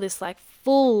feel this like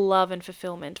full love and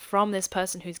fulfillment from this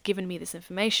person who's given me this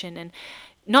information, and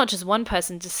not just one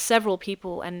person, just several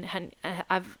people, and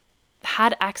I've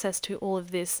had access to all of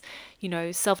this,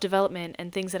 self-development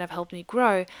and things that have helped me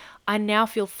grow, I now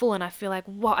feel full, and I feel like,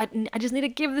 wow, I just need to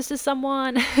give this to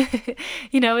someone.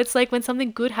 It's like when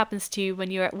something good happens to you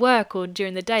when you're at work or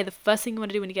during the day, the first thing you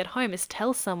want to do when you get home is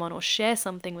tell someone, or share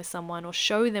something with someone, or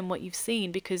show them what you've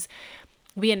seen, because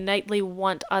we innately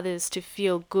want others to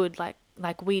feel good like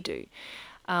we do.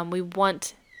 We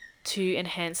want to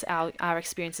enhance our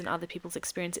experience and other people's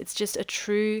experience. It's just a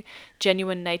true,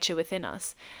 genuine nature within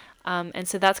us. And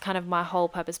so that's kind of my whole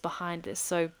purpose behind this.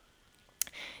 So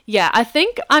yeah, I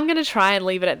think I'm going to try and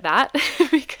leave it at that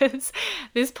because because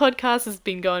this podcast has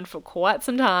been going for quite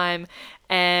some time.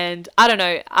 And I don't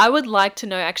know, I would like to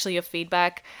know actually your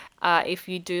feedback if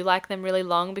you do like them really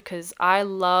long, because I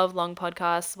love long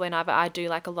podcasts whenever I do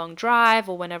like a long drive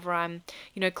or whenever I'm,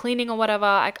 cleaning or whatever.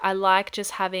 I like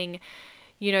just having,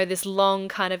 this long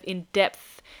kind of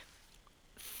in-depth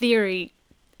theory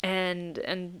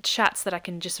and chats that I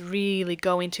can just really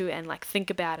go into and like think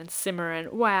about and simmer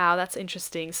and wow, that's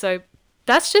interesting. So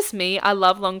that's just me. I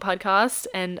love long podcasts,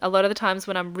 and a lot of the times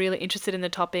when I'm really interested in the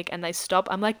topic and they stop,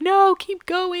 I'm like, no, keep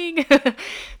going.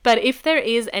 But if there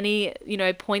is any,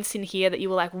 points in here that you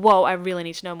were like, whoa, I really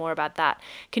need to know more about that,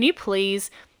 can you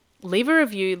please leave a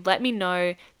review, let me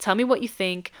know, tell me what you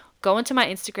think. Go onto my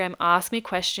Instagram, ask me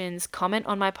questions, comment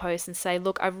on my post and say,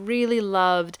 look, I really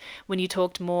loved when you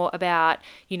talked more about,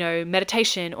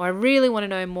 meditation, or I really want to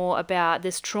know more about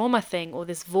this trauma thing or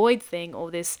this void thing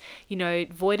or this,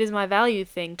 void is my value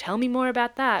thing. Tell me more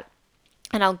about that.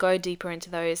 And I'll go deeper into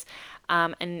those.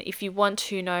 And if you want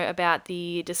to know about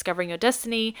the Discovering Your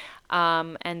Destiny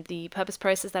and the purpose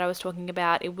process that I was talking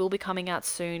about, it will be coming out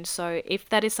soon. So if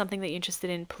that is something that you're interested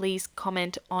in, please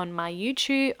comment on my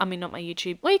YouTube. I mean, not my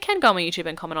YouTube. Well, you can go on my YouTube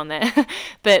and comment on there.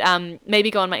 But maybe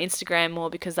go on my Instagram more,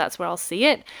 because that's where I'll see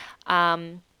it.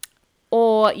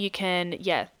 Or you can,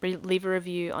 leave a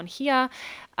review on here.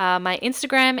 My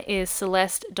Instagram is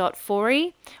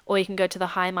celeste.forey, or you can go to the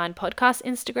High Mind Podcast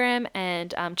Instagram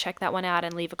and check that one out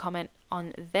and leave a comment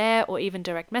on there, or even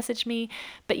direct message me.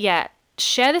 But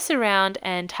share this around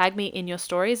and tag me in your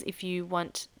stories if you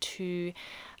want to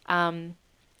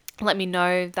let me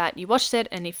know that you watched it,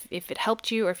 and if it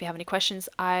helped you, or if you have any questions,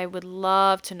 I would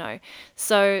love to know.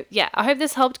 So I hope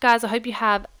this helped, guys. I hope you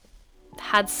have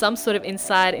had some sort of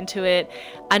insight into it.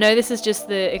 I know this is just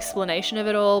the explanation of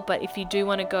it all, but if you do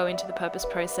want to go into the purpose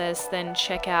process, then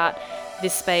check out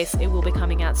this space. It will be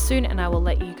coming out soon, and I will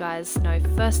let you guys know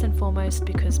first and foremost,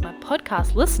 because my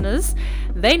podcast listeners,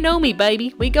 they know me,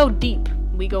 baby. We go deep.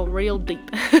 We go real deep.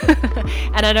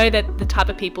 And I know that the type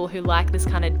of people who like this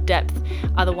kind of depth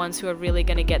are the ones who are really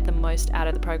going to get the most out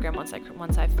of the program once I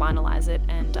finalize it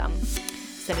and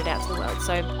send it out to the world.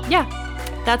 So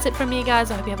that's it from me, guys.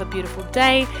 I hope you have a beautiful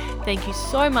day. Thank you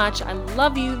so much. I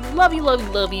love you, love you, love you,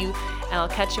 love you. And I'll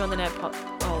catch you on the next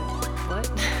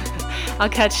I'll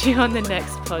catch you on the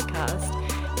next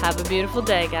podcast. Have a beautiful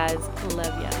day, guys.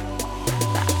 Love ya.